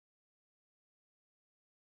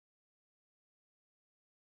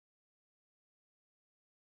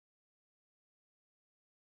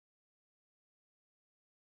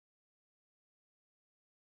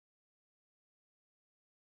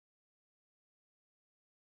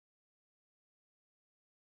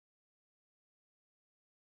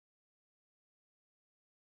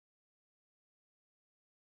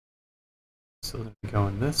 So then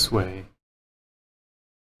going this way,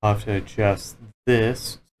 I'll have to adjust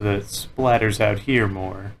this so that it splatters out here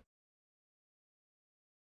more.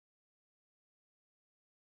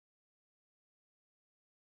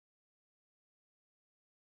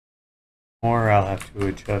 Or I'll have to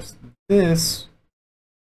adjust this so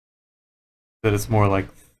that it's more like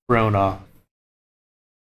thrown off.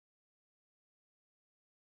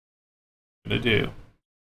 What I'm gonna do.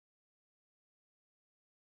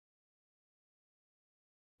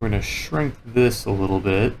 We're going to shrink this a little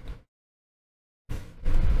bit.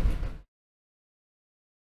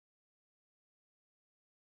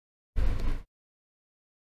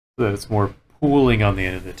 So that it's more pooling on the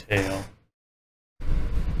end of the tail.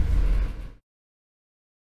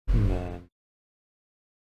 And then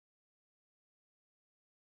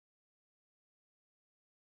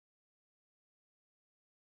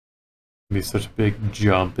be such a big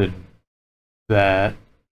jump in that.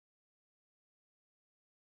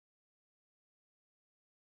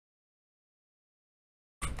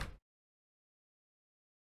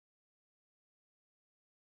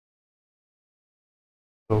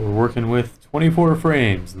 So we're working with 24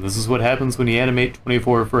 frames, and this is what happens when you animate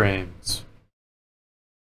 24 frames.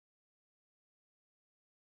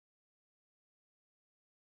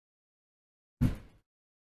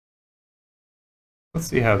 Let's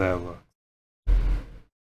see how that looks.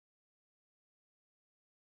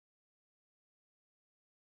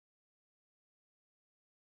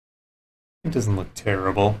 It doesn't look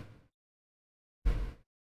terrible.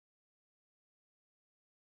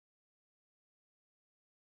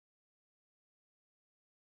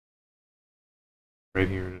 Right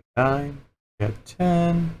here at 9, we got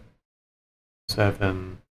 10,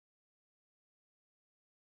 7,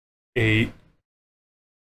 8,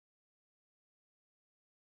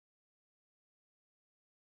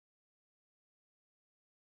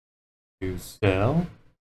 to cell.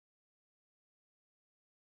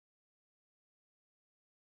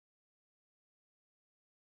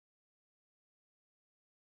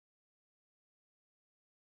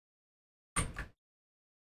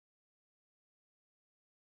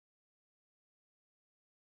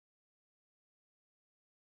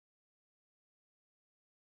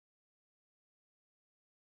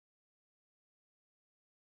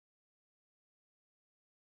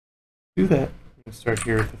 Do that. I'm going to start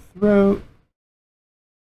here at the throat.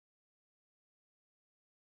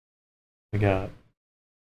 I got a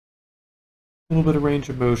little bit of range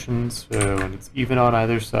of motion, so when it's even on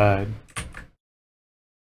either side.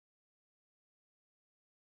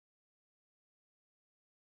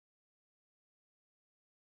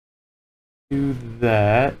 Do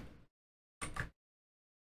that.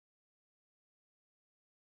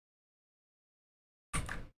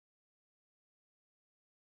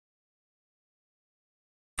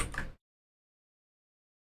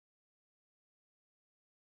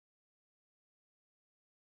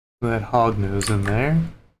 Put that hog nose in there.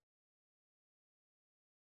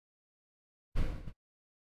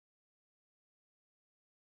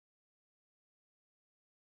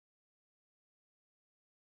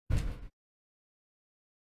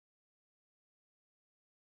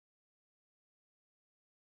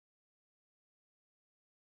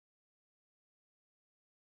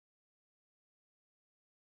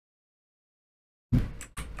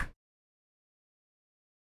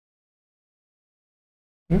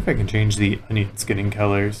 I wonder if I can change the onion skinning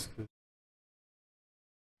colors.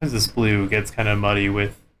 Because this blue gets kind of muddy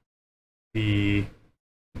with the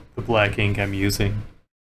black ink I'm using.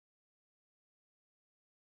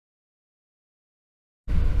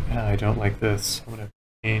 Yeah, I don't like this. I'm going to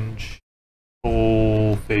change the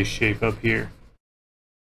whole face shape up here.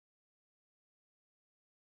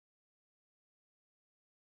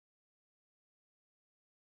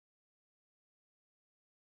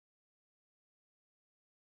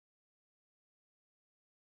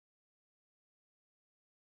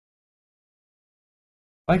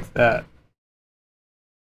 Like that.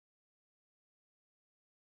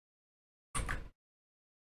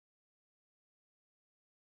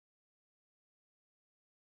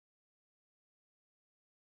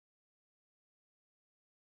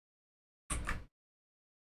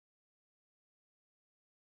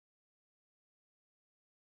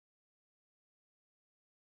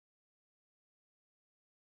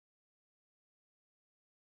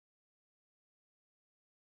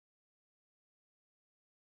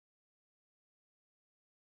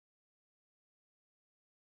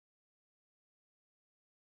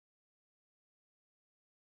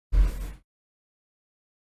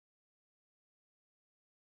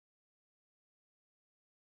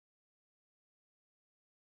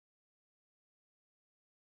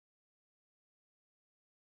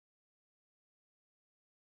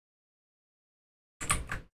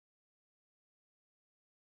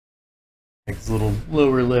 Like his little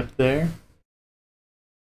lower lip there.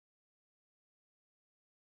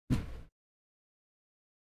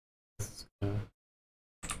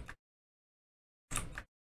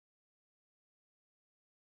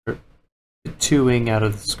 Tattooing out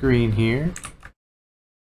of the screen here.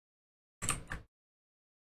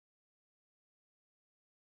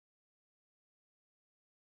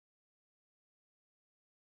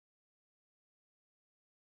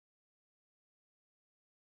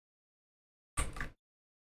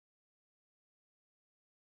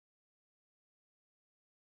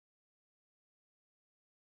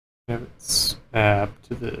 have it snap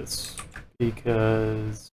to this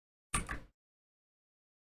because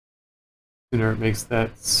sooner it makes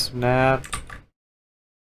that snap,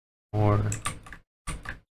 or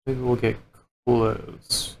maybe we'll get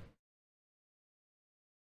close.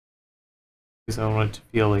 Because I want it to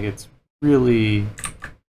feel like it's really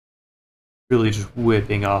just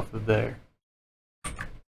whipping off of there.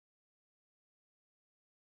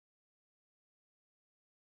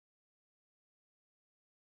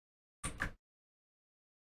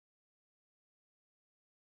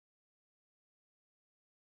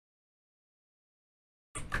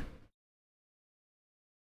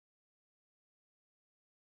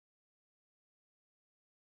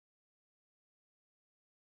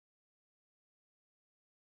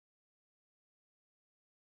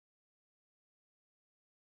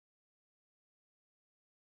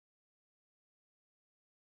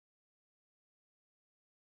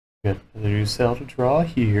 Got another new cell to draw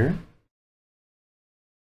here.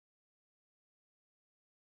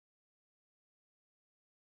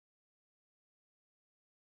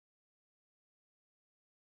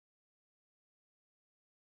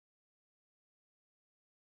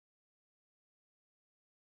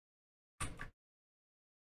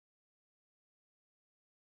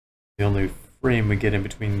 The only frame we get in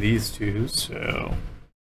between these two, so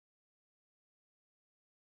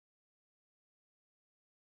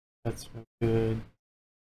that's no good.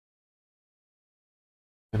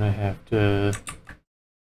 And I have to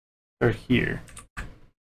start here.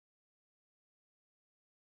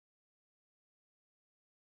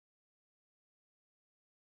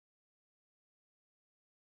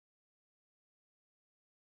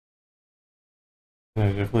 And I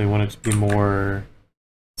definitely want it to be more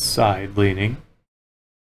side leaning.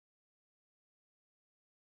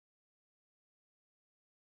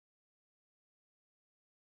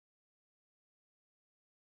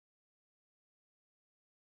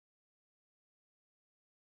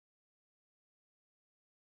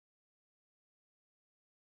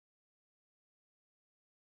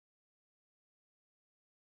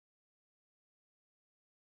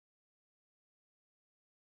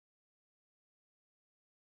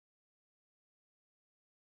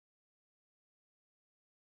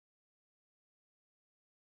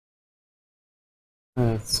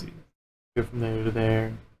 Let's see. Go from there to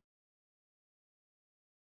there.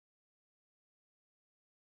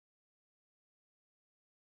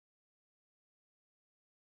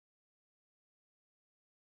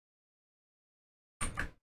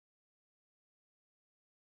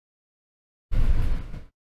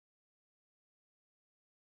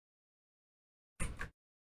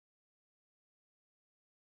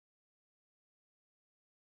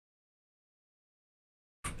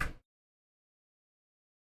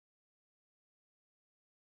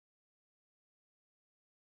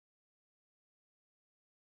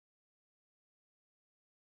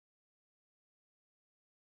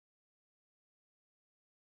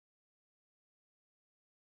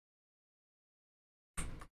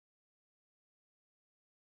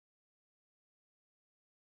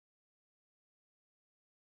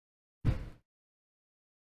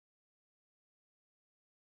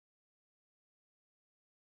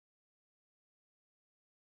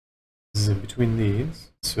 This is in between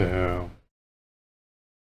these, so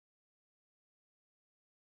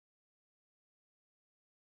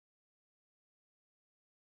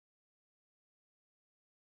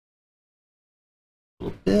a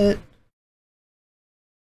little bit.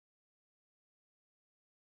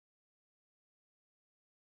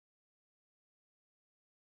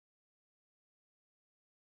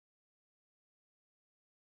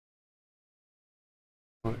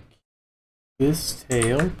 Want to keep this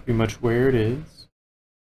tail pretty much where it is.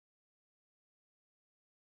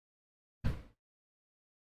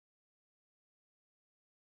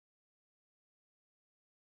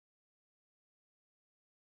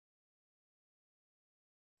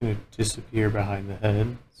 Going to disappear behind the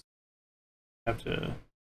head. Have to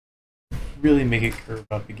really make it curve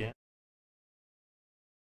up again.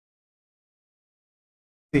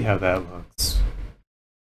 See how that looks.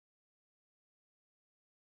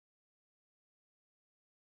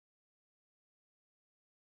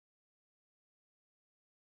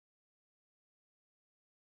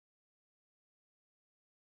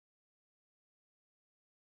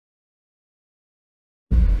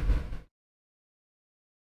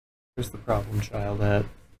 Where's the problem child at?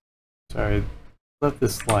 Sorry, left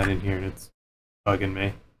this line in here and it's bugging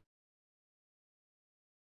me.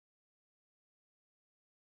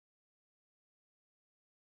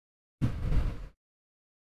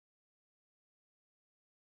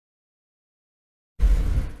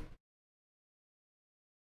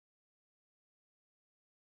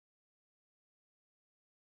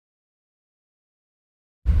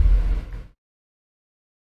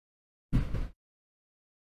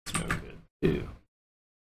 Ew.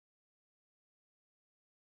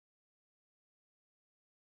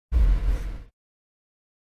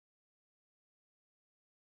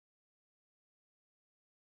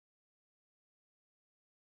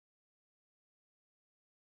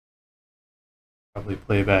 Probably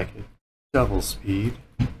play back at double speed.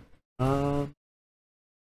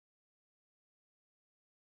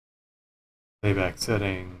 Playback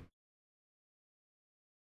setting.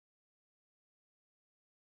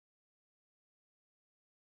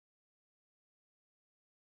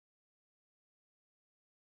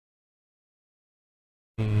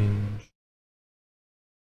 Change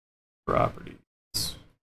properties.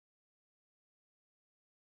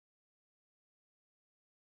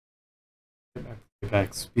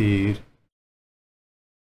 Playback speed.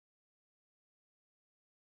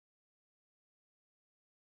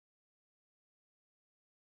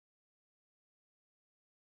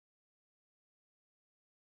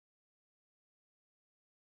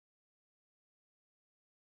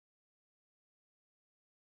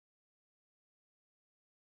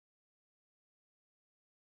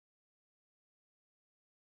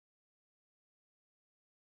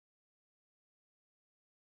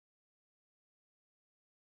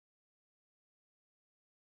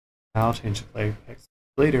 I'll change the playback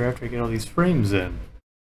later after I get all these frames in.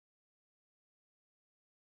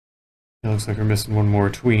 It looks like we're missing one more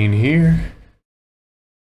tween here.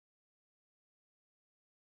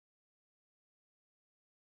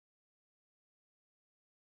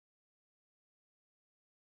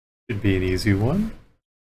 Should be an easy one.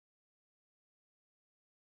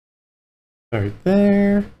 Start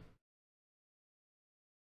there.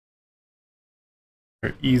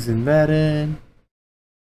 Start easing that in.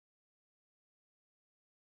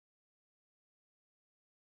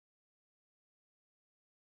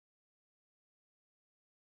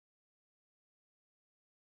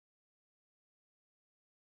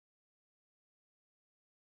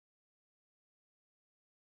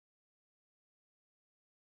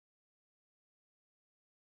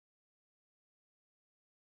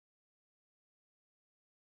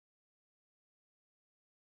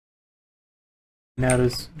 Now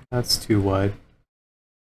that's too wide.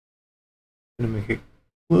 I'm gonna make it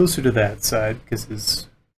closer to that side because it's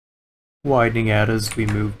widening out as we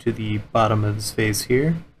move to the bottom of his face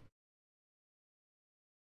here.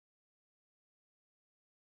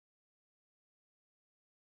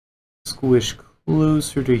 Squish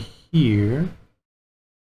closer to here.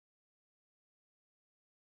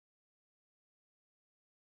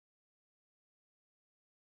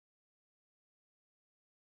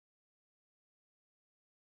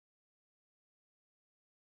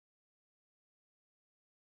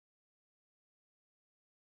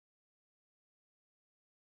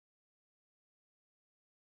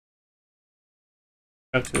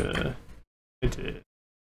 Got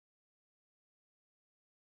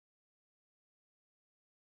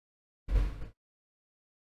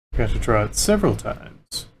to draw it several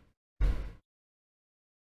times.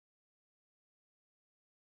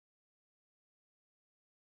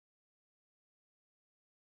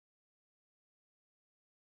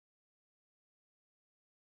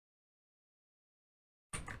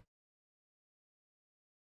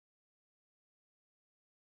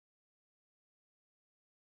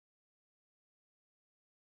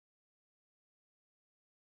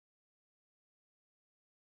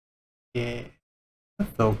 Yeah, that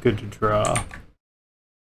felt good to draw. If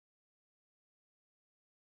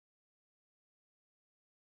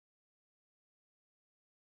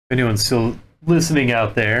anyone's still listening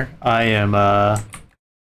out there, I am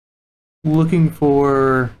looking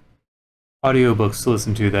for audiobooks to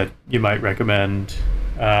listen to that you might recommend.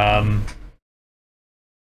 I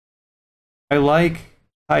like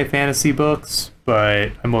high fantasy books,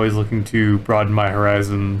 but I'm always looking to broaden my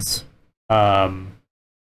horizons.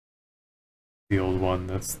 The old one,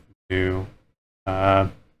 that's new.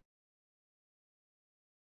 Been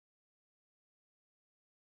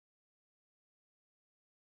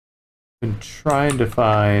trying to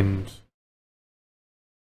find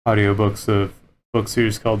audiobooks of a book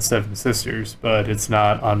series called Seven Sisters, but it's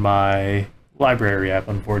not on my library app,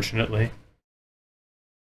 unfortunately.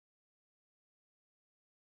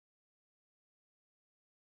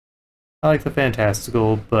 I like the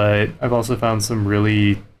fantastical, but I've also found some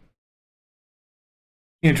really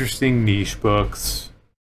interesting niche books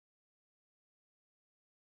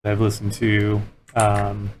that I've listened to.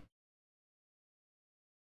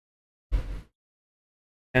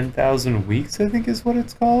 10,000 Weeks, I think is what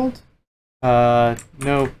it's called.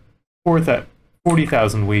 No,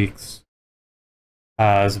 40,000 Weeks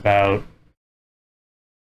is about,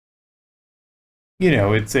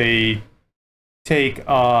 it's a take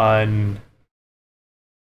on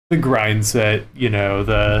the grind set, you know,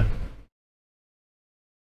 the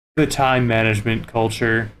time management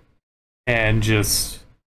culture, and just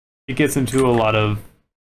it gets into a lot of,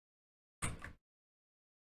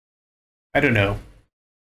 I don't know,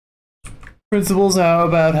 principles out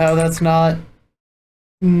about how that's not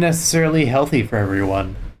necessarily healthy for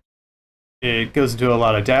everyone. It goes into a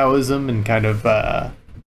lot of Taoism and kind of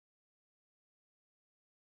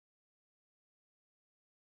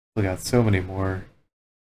we got so many more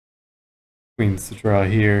queens to draw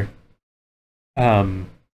here.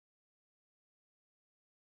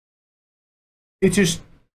 It just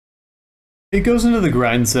it goes into the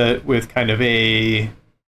grind set with kind of a,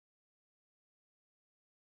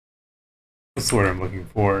 what's the word I'm looking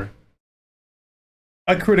for?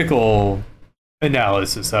 A critical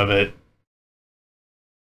analysis of it.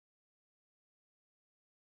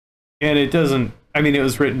 And it doesn't, I mean, it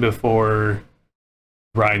was written before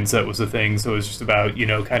grind set was a thing, so it was just about, you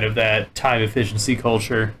know, kind of that time efficiency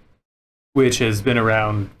culture, which has been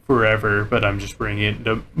around forever, but I'm just bringing it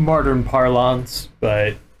into modern parlance.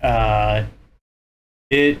 But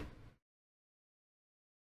it,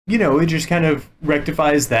 you know, it just kind of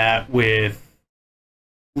rectifies that with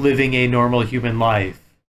living a normal human life.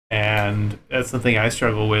 And that's something I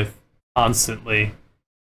struggle with constantly.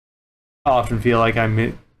 I often feel like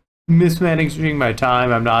I'm mismanaging my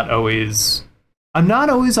time. I'm not always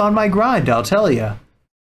on my grind, I'll tell you.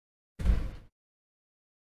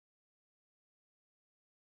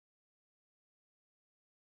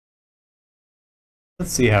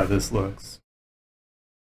 Let's see how this looks.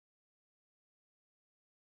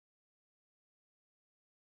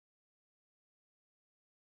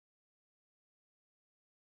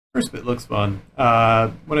 First bit looks fun.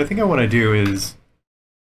 What I think I want to do is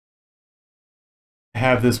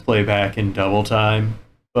have this play back in double time,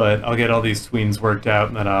 but I'll get all these tweens worked out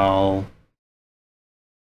and then I'll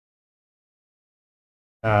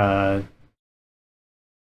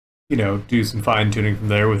you know, do some fine tuning from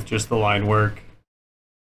there with just the line work.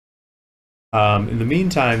 In the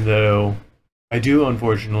meantime, though, I do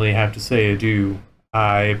unfortunately have to say adieu.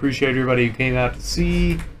 I appreciate everybody who came out to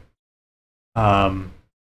see.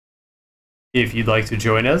 If you'd like to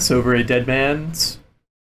join us over at Dead Man's,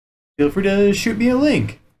 feel free to shoot me a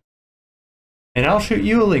link. And I'll shoot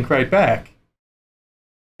you a link right back.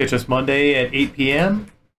 Catch us Monday at 8 p.m.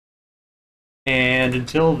 And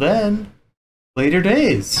until then, later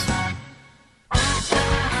days.